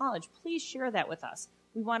community college, please share that with us.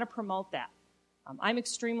 We want to promote that. I'm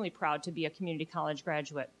extremely proud to be a community college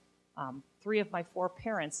graduate. 3 of my 4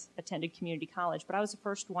 parents attended community college, but I was the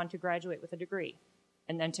first one to graduate with a degree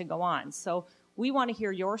and then to go on. So we want to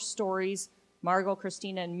hear your stories. Margot,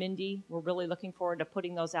 Christina, and Mindy, we're really looking forward to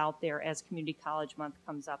putting those out there as Community College Month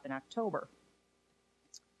comes up in October.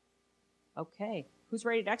 Okay, who's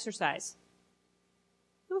ready to exercise?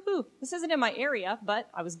 Woohoo! This isn't in my area, but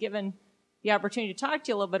I was given the opportunity to talk to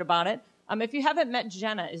you a little bit about it. If you haven't met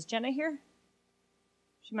Jenna, is Jenna here?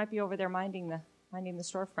 She might be over there minding the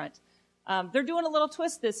storefront. They're doing a little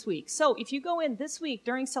twist this week. So if you go in this week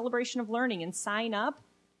during Celebration of Learning and sign up,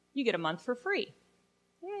 you get a month for free.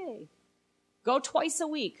 Yay! Go twice a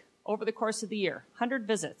week over the course of the year, 100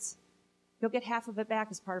 visits. You'll get half of it back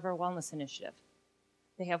as part of our wellness initiative.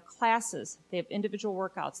 They have classes. They have individual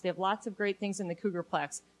workouts. They have lots of great things in the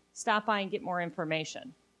Cougarplex. Stop by and get more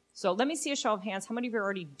information. So let me see a show of hands. How many of you are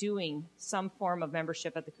already doing some form of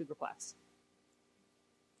membership at the Cougarplex?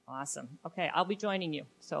 Awesome. Okay, I'll be joining you.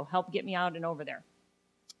 So help get me out and over there.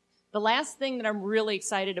 The last thing that I'm really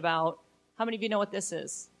excited about, how many of you know what this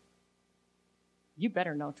is? You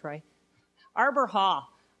better know, Troy. Arbor Hall.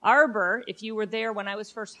 Arbor, if you were there when I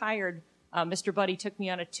was first hired, Mr. Buddy took me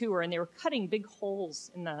on a tour, and they were cutting big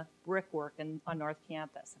holes in the brickwork on North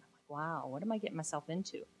Campus. And I'm like, wow, what am I getting myself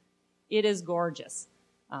into? It is gorgeous.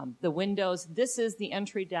 The windows, this is the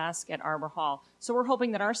entry desk at Arbor Hall. So we're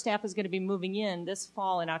hoping that our staff is going to be moving in this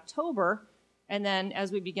fall in October, and then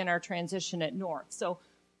as we begin our transition at North. So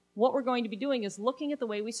what we're going to be doing is looking at the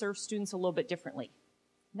way we serve students a little bit differently.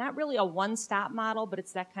 Not really a one-stop model, but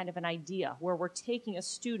it's that kind of an idea where we're taking a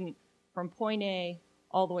student from point A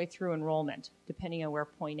all the way through enrollment, depending on where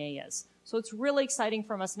point A is. So it's really exciting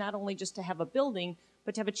from us not only just to have a building,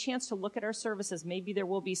 but to have a chance to look at our services. Maybe there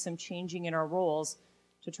will be some changing in our roles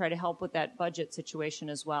to try to help with that budget situation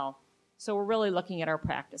as well. So we're really looking at our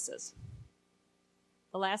practices.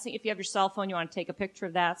 The last thing, if you have your cell phone, you want to take a picture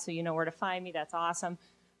of that so you know where to find me. That's awesome.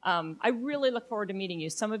 I really look forward to meeting you.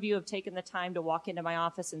 Some of you have taken the time to walk into my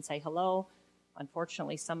office and say hello.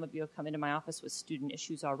 Unfortunately, some of you have come into my office with student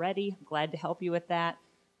issues already. I'm glad to help you with that.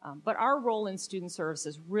 But our role in student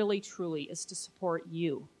services really, truly is to support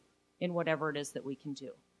you in whatever it is that we can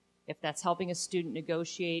do. If that's helping a student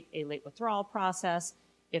negotiate a late withdrawal process,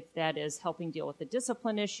 if that is helping deal with a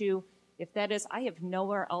discipline issue, if that is, I have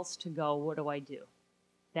nowhere else to go, what do I do?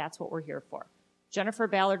 That's what we're here for. Jennifer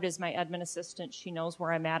Ballard is my admin assistant. She knows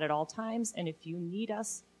where I'm at all times, and if you need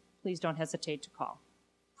us, please don't hesitate to call.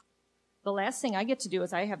 The last thing I get to do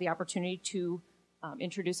is I have the opportunity to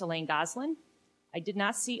introduce Elaine Goslin. I did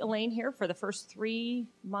not see Elaine here for the first 3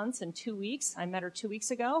 months and 2 weeks. I met her 2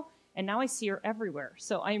 weeks ago, and now I see her everywhere.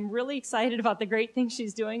 So I'm really excited about the great things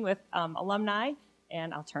she's doing with Alumni,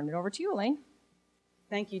 and I'll turn it over to you, Elaine.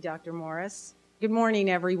 Thank you, Dr. Morris. Good morning,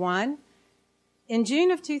 everyone. In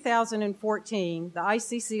June of 2014, the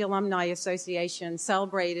ICC Alumni Association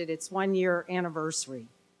celebrated its 1-year anniversary.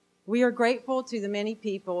 We are grateful to the many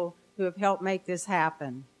people who have helped make this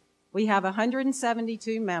happen. We have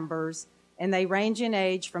 172 members, and they range in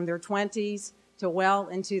age from their 20s to well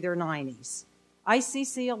into their 90s.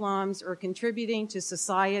 ICC alums are contributing to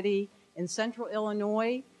society in Central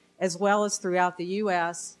Illinois, as well as throughout the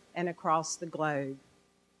U.S. and across the globe.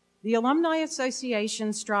 The Alumni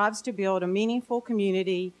Association strives to build a meaningful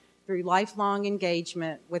community through lifelong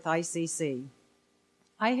engagement with ICC.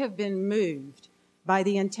 I have been moved by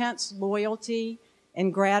the intense loyalty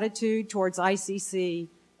and gratitude towards ICC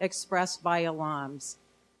expressed by alums.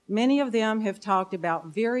 Many of them have talked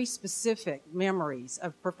about very specific memories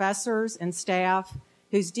of professors and staff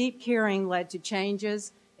whose deep caring led to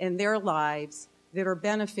changes in their lives that are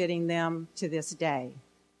benefiting them to this day.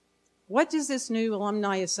 What does this new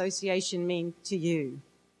Alumni Association mean to you?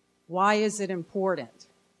 Why is it important?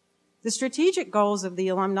 The strategic goals of the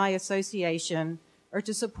Alumni Association are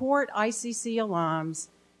to support ICC alums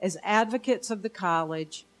as advocates of the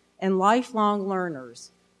college and lifelong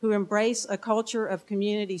learners who embrace a culture of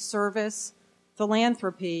community service,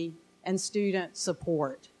 philanthropy, and student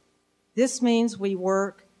support. This means we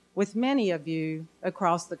work with many of you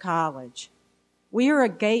across the college. We are a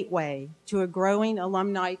gateway to a growing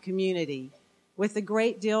alumni community with a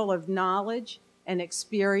great deal of knowledge and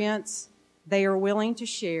experience they are willing to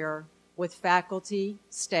share with faculty,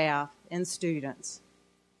 staff, and students.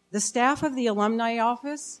 The staff of the Alumni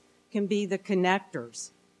Office can be the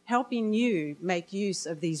connectors, helping you make use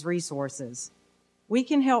of these resources. We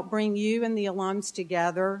can help bring you and the alums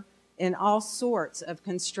together in all sorts of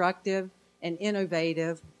constructive and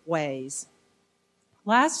innovative ways.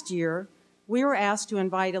 Last year, we were asked to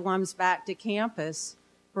invite alums back to campus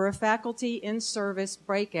for a faculty in-service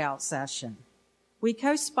breakout session. We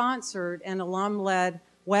co-sponsored an alum-led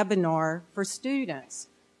webinar for students,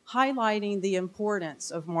 highlighting the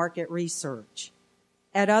importance of market research.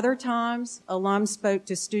 At other times, alums spoke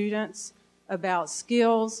to students about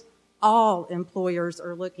skills all employers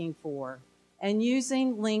are looking for and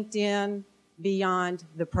using LinkedIn beyond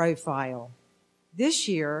the profile. This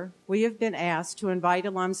year, we have been asked to invite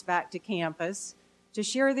alums back to campus to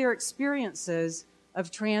share their experiences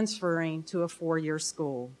of transferring to a four-year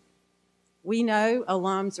school. We know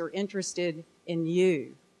alums are interested in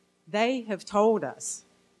you. They have told us.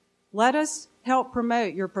 Let us help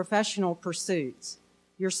promote your professional pursuits,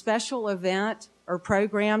 your special event or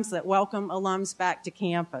programs that welcome alums back to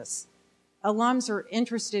campus. Alums are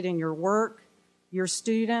interested in your work, your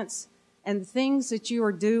students, and the things that you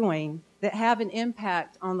are doing that have an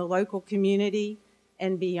impact on the local community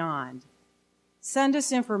and beyond. Send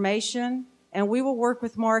us information, and we will work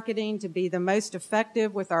with marketing to be the most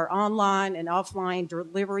effective with our online and offline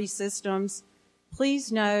delivery systems.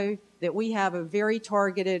 Please know that we have a very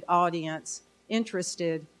targeted audience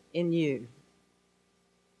interested in you.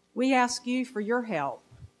 We ask you for your help.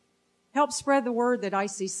 Help spread the word that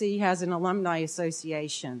ICC has an alumni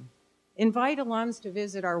association. Invite alums to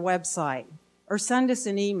visit our website or send us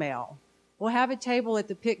an email. We'll have a table at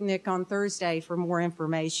the picnic on Thursday for more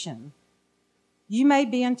information. You may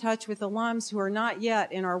be in touch with alums who are not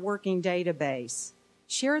yet in our working database.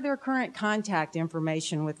 Share their current contact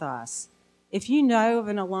information with us. If you know of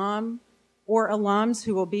an alum or alums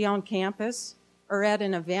who will be on campus or at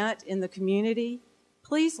an event in the community,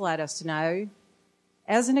 please let us know.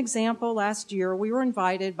 As an example, last year we were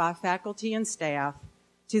invited by faculty and staff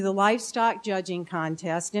to the livestock judging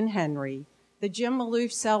contest in Henry, the Jim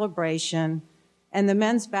Maloof celebration, and the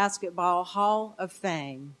Men's Basketball Hall of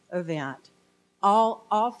Fame event, all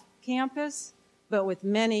off campus, but with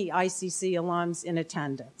many ICC alums in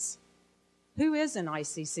attendance. Who is an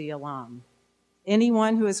ICC alum?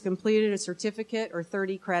 Anyone who has completed a certificate or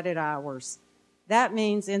 30 credit hours. That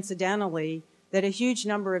means, incidentally, that a huge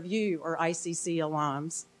number of you are ICC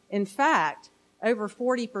alums. In fact, over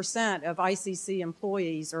 40% of ICC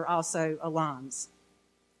employees are also alums.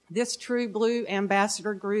 This True Blue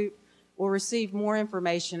Ambassador Group will receive more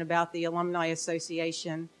information about the Alumni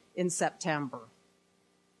Association in September.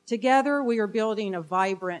 Together, we are building a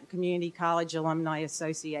vibrant community college alumni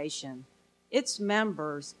association. Its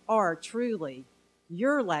members are truly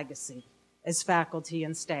your legacy as faculty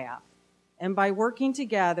and staff. And by working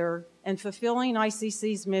together and fulfilling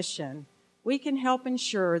ICC's mission, we can help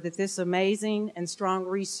ensure that this amazing and strong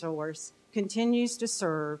resource continues to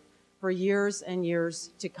serve for years and years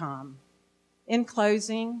to come. In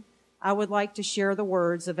closing, I would like to share the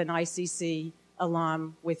words of an ICC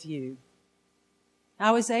alum with you. I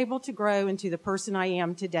was able to grow into the person I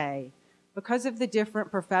am today because of the different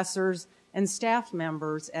professors and staff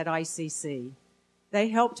members at ICC. They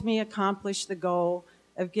helped me accomplish the goal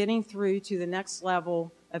of getting through to the next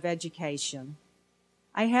level of education.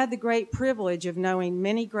 I had the great privilege of knowing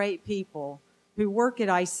many great people who work at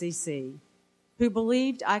ICC, who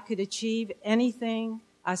believed I could achieve anything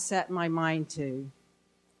I set my mind to.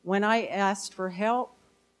 When I asked for help,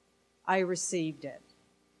 I received it.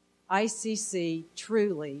 ICC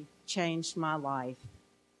truly changed my life.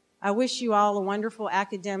 I wish you all a wonderful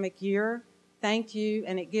academic year. Thank you,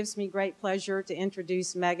 and it gives me great pleasure to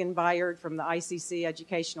introduce Megan Byard from the ICC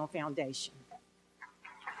Educational Foundation.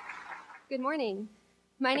 Good morning.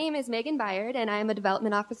 My name is Megan Byard, and I am a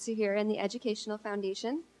development officer here in the Educational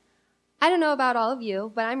Foundation. I don't know about all of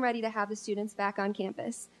you, but I'm ready to have the students back on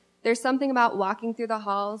campus. There's something about walking through the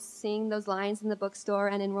halls, seeing those lines in the bookstore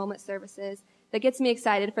and enrollment services that gets me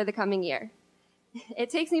excited for the coming year.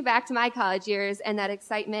 It takes me back to my college years and that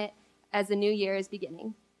excitement as the new year is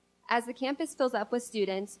beginning. As the campus fills up with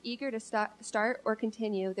students eager to start or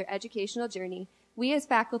continue their educational journey, we as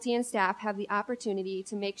faculty and staff have the opportunity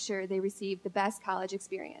to make sure they receive the best college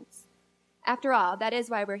experience. After all, that is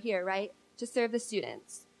why we're here, right? To serve the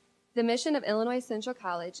students. The mission of Illinois Central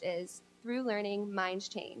College is, through learning, minds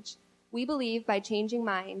change. We believe by changing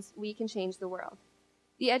minds, we can change the world.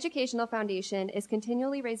 The Educational Foundation is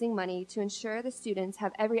continually raising money to ensure the students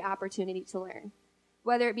have every opportunity to learn.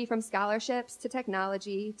 Whether it be from scholarships to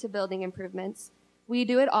technology to building improvements, we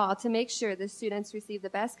do it all to make sure the students receive the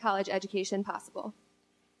best college education possible.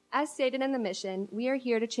 As stated in the mission, we are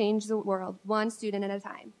here to change the world one student at a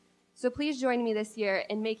time. So please join me this year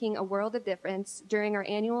in making a world of difference during our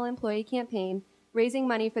annual employee campaign, raising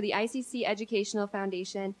money for the ICC Educational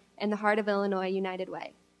Foundation and the Heart of Illinois United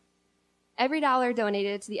Way. Every dollar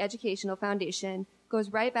donated to the Educational Foundation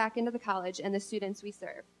goes right back into the college and the students we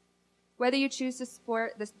serve. Whether you choose to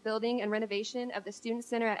support this building and renovation of the Student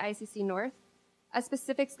Center at ICC North, a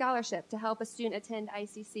specific scholarship to help a student attend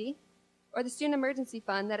ICC, or the Student Emergency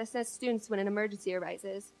Fund that assists students when an emergency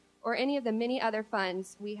arises, or any of the many other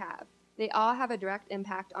funds we have. They all have a direct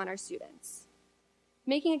impact on our students.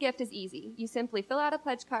 Making a gift is easy. You simply fill out a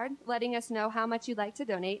pledge card, letting us know how much you'd like to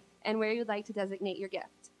donate and where you'd like to designate your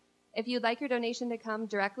gift. If you'd like your donation to come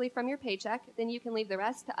directly from your paycheck, then you can leave the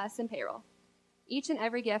rest to us in payroll. Each and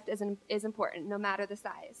every gift is important, no matter the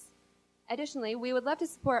size. Additionally, we would love to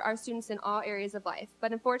support our students in all areas of life,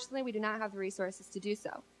 but unfortunately we do not have the resources to do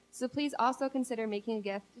so. So please also consider making a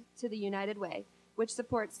gift to the United Way, which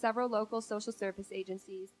supports several local social service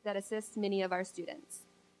agencies that assist many of our students.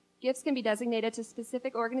 Gifts can be designated to a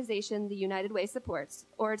specific organization the United Way supports,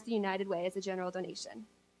 or to the United Way as a general donation.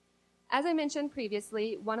 As I mentioned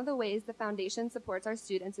previously, one of the ways the foundation supports our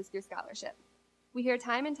students is through scholarship. We hear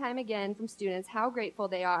time and time again from students how grateful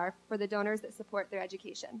they are for the donors that support their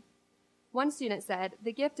education. One student said,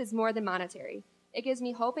 "The gift is more than monetary. It gives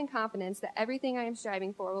me hope and confidence that everything I am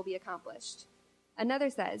striving for will be accomplished." Another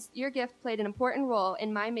says, "Your gift played an important role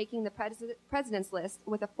in my making the president's list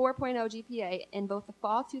with a 4.0 GPA in both the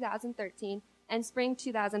fall 2013 and spring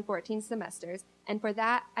 2014 semesters, and for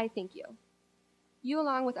that, I thank you. You,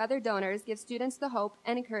 along with other donors, give students the hope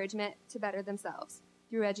and encouragement to better themselves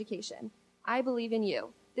through education. I believe in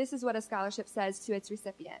you. This is what a scholarship says to its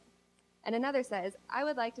recipient." And another says, "I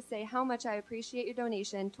would like to say how much I appreciate your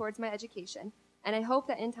donation towards my education, and I hope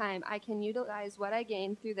that in time I can utilize what I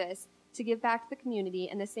gain through this to give back to the community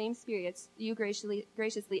in the same spirits you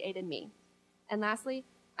graciously aided me. And lastly,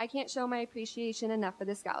 I can't show my appreciation enough for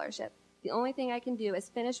this scholarship. The only thing I can do is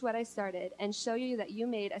finish what I started and show you that you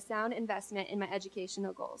made a sound investment in my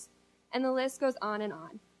educational goals." And the list goes on and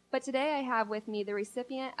on. But today I have with me the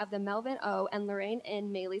recipient of the Melvin O. and Lorraine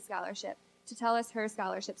N. Maley Scholarship to tell us her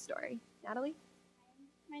scholarship story. Natalie?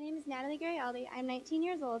 My name is Natalie Garialdi. I'm 19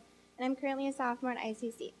 years old, and I'm currently a sophomore at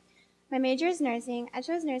ICC. My major is nursing. I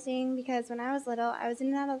chose nursing because when I was little, I was in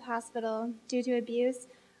and out of the hospital due to abuse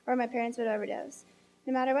or my parents would overdose.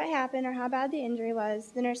 No matter what happened or how bad the injury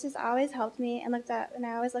was, the nurses always helped me and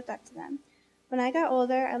I always looked up to them. When I got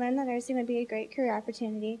older, I learned that nursing would be a great career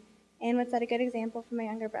opportunity and would set a good example for my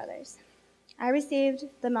younger brothers. I received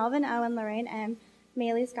the Melvin O. and Lorraine M.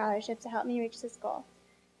 Maley Scholarship to help me reach this goal.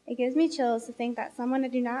 It gives me chills to think that someone I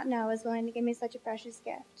do not know is willing to give me such a precious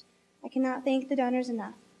gift. I cannot thank the donors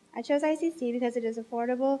enough. I chose ICC because it is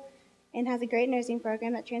affordable and has a great nursing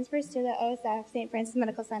program that transfers to the OSF St. Francis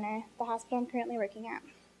Medical Center, the hospital I'm currently working at.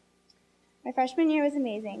 My freshman year was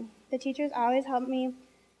amazing. The teachers always helped me,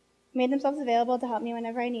 made themselves available to help me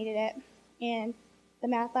whenever I needed it, and the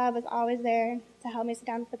math lab was always there to help me sit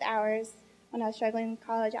down for the hours when I was struggling in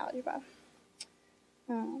college algebra.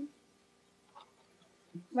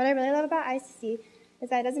 What I really love about ICC is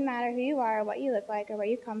that it doesn't matter who you are or what you look like or where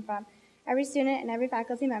you come from. Every student and every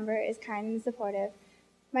faculty member is kind and supportive.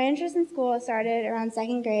 My interest in school started around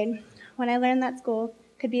second grade when I learned that school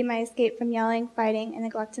could be my escape from yelling, fighting, and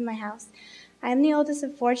neglect in my house. I am the oldest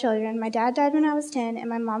of 4 children. My dad died when I was 10, and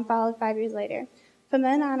my mom followed 5 years later. From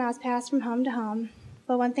then on, I was passed from home to home,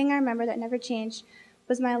 but one thing I remember that never changed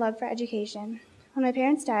was my love for education. When my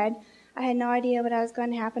parents died, I had no idea what was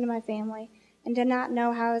going to happen to my family and did not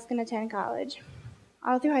know how I was going to attend college.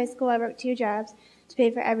 All through high school, I worked 2 jobs to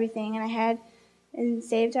pay for everything, and I had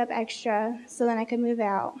saved up extra so that I could move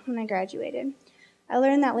out when I graduated. I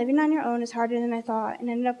learned that living on your own is harder than I thought and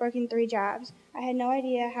ended up working 3 jobs. I had no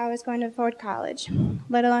idea how I was going to afford college,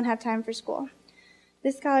 let alone have time for school.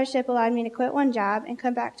 This scholarship allowed me to quit one job and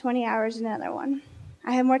cut back 20 hours in another one.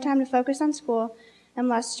 I have more time to focus on school. I'm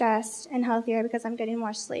less stressed and healthier because I'm getting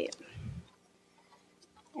more sleep.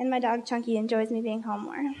 And my dog Chunky enjoys me being home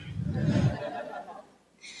more.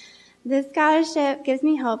 This scholarship gives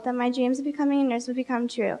me hope that my dreams of becoming a nurse will become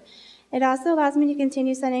true. It also allows me to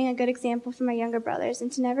continue setting a good example for my younger brothers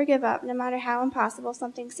and to never give up, no matter how impossible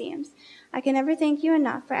something seems. I can never thank you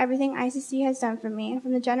enough for everything ICC has done for me,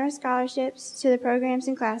 from the generous scholarships to the programs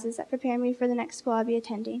and classes that prepare me for the next school I'll be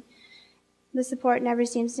attending. The support never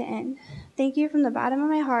seems to end. Thank you from the bottom of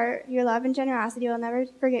my heart. Your love and generosity will never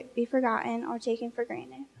be forgotten or taken for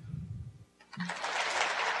granted.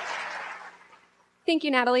 Thank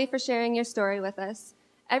you, Natalie, for sharing your story with us.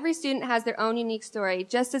 Every student has their own unique story,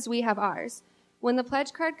 just as we have ours. When the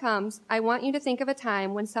pledge card comes, I want you to think of a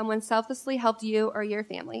time when someone selflessly helped you or your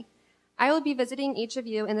family. I will be visiting each of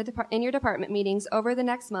you in your department meetings over the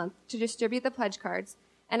next month to distribute the pledge cards,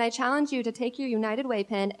 and I challenge you to take your United Way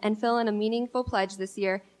pin and fill in a meaningful pledge this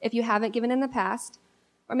year if you haven't given in the past,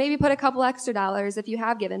 or maybe put a couple extra dollars if you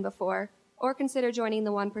have given before, or consider joining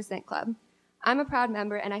the 1% Club. I'm a proud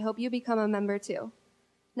member, and I hope you become a member too.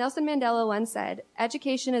 Nelson Mandela once said,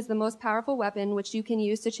 "Education is the most powerful weapon which you can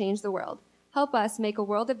use to change the world. Help us make a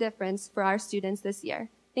world of difference for our students this year."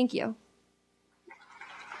 Thank you.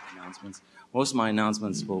 Announcements. Most of my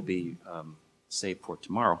announcements will be saved for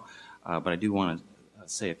tomorrow, but I do want to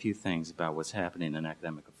say a few things about what's happening in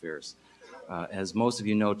academic affairs. As most of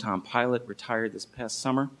you know, Tom Pilot retired this past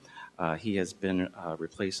summer. He has been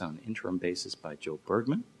replaced on an interim basis by Joe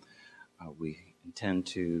Bergman. We intend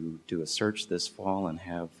to do a search this fall and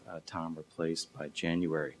have Tom replaced by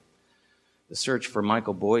January. The search for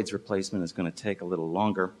Michael Boyd's replacement is going to take a little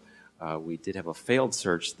longer. We did have a failed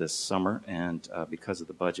search this summer, and because of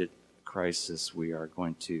the budget crisis, we are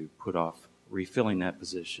going to put off refilling that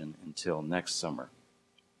position until next summer.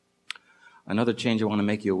 Another change I want to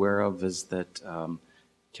make you aware of is that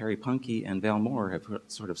Terry Punke and Val Moore have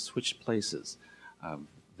sort of switched places.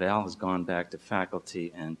 Val has gone back to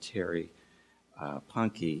faculty, and Terry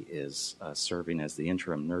Punke is serving as the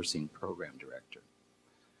interim nursing program director.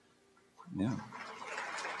 Yeah.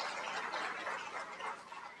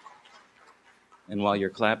 And while you're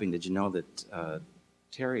clapping, did you know that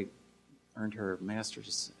Terry earned her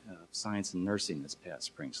Master's of Science in Nursing this past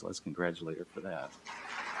spring? So let's congratulate her for that.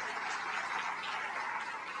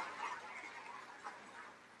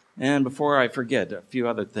 And before I forget, a few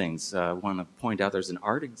other things. I want to point out there's an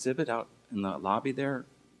art exhibit out in the lobby there.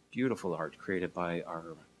 Beautiful art created by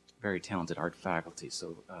our very talented art faculty.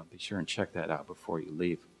 So be sure and check that out before you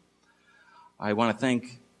leave. I want to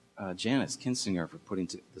thank Janice Kinsinger for putting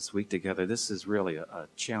this week together. This is really a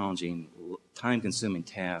challenging, time-consuming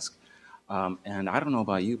task. And I don't know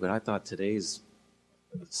about you, but I thought today's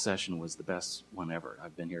session was the best one ever.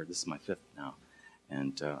 I've been here, this is my 5th now.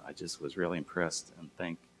 And I just was really impressed, and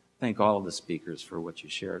thank all of the speakers for what you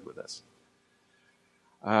shared with us.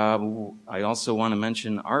 I also want to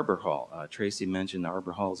mention Arbor Hall. Tracy mentioned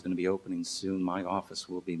Arbor Hall is going to be opening soon. My office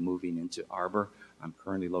will be moving into Arbor. I'm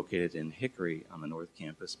currently located in Hickory on the North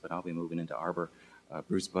Campus, but I'll be moving into Arbor.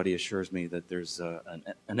 Bruce Buddy assures me that there's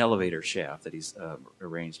an elevator shaft that he's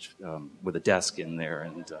arranged with a desk in there,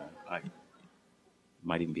 and I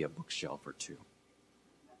might even be a bookshelf or two.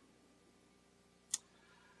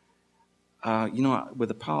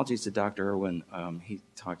 With apologies to Dr. Erwin, he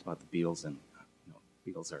talked about the Beatles, and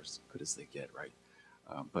Beatles are as good as they get, right?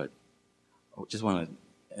 But I just want to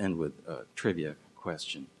end with a trivia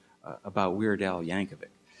question about Weird Al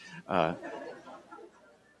Yankovic.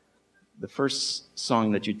 The first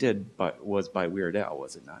song that you did was by Weird Al,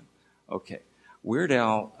 was it not? Okay. Weird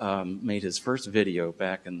Al made his first video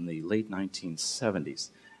back in the late 1970s,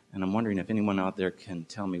 and I'm wondering if anyone out there can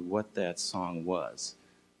tell me what that song was.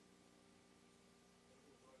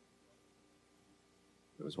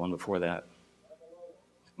 There was one before that.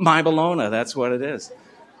 My Bologna, that's what it is.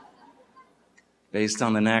 Based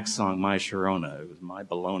on the Knack song, My Sharona. It was My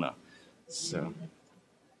Bologna. So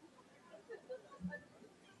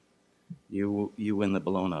you win the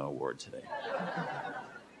Bologna Award today.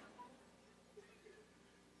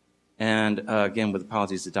 And again, with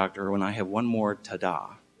apologies to Dr. Erwin, I have one more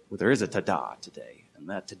ta-da. Well, there is a ta-da today. And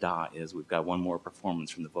that ta-da is we've got one more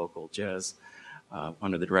performance from the vocal jazz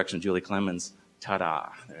under the direction of Julie Clemens. Ta-da.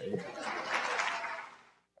 There you go.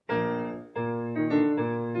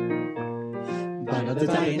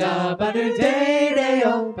 Ba-da-da-da-da,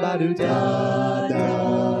 ba-da-day-day-o,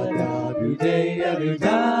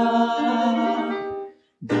 ba-do-da-da-da-do-day-da-do-da.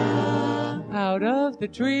 Out of the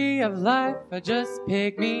tree of life, I just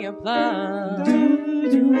picked me a plum.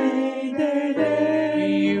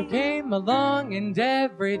 You came along and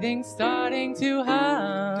everything's starting to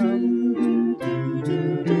hum.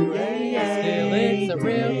 Still, it's a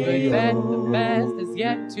real good bet. The best is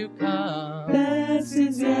yet to come. Best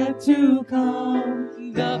is yet to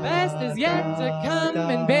come. The best is yet to come,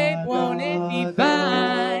 and babe, won't it be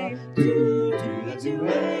fine?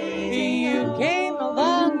 You came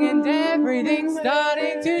along and everything's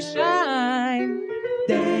starting to shine.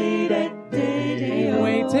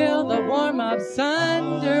 Wait till the warm-up's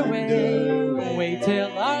underway. Wait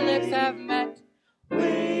till our lips have met.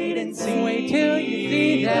 Wait and see. Wait till you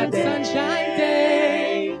see that sunshine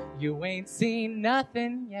day. You ain't seen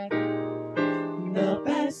nothing yet. The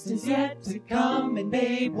best is yet to come, and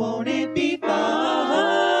babe, won't it be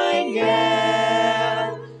fine?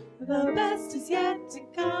 Yeah. The best is yet to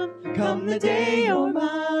come. Come the day you're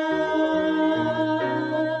mine.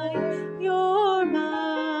 You're mine.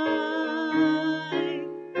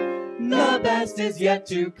 The best is yet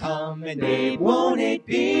to come, and babe, won't it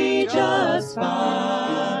be just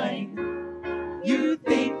fine? You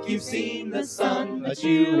think you've seen the sun, but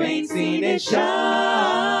you ain't seen it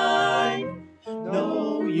shine.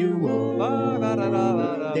 No, you won't.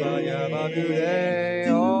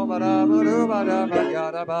 da ba ya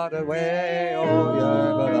da ba da way oh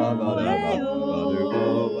yeah ba da ba da ba da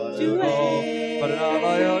ba da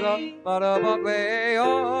ba ya da ba da ba way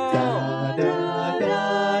oh da da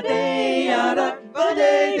da day ya da ba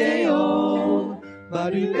day day oh ba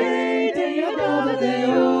do day day ya da ba day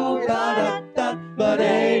oh ba da da ba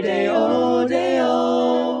day day oh day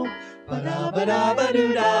oh ba da ba do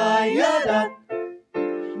da ya da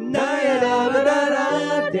na ya da ba da da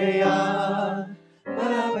day ya ba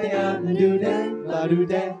da ba ya do da ba do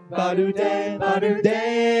da ba do da ba do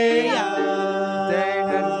day ya day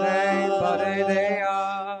day ba day day ya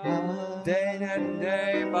day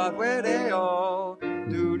day ba we day oh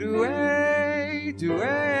do do way do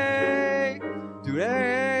way do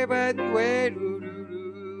way but way do do do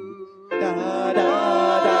da da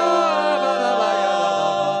da ba da ba ya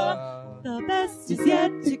the best is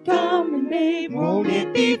yet to come and babe won't it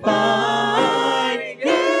be fine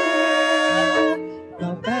yeah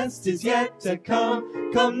the best is yet to come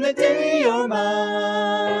the day you're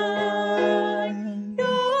mine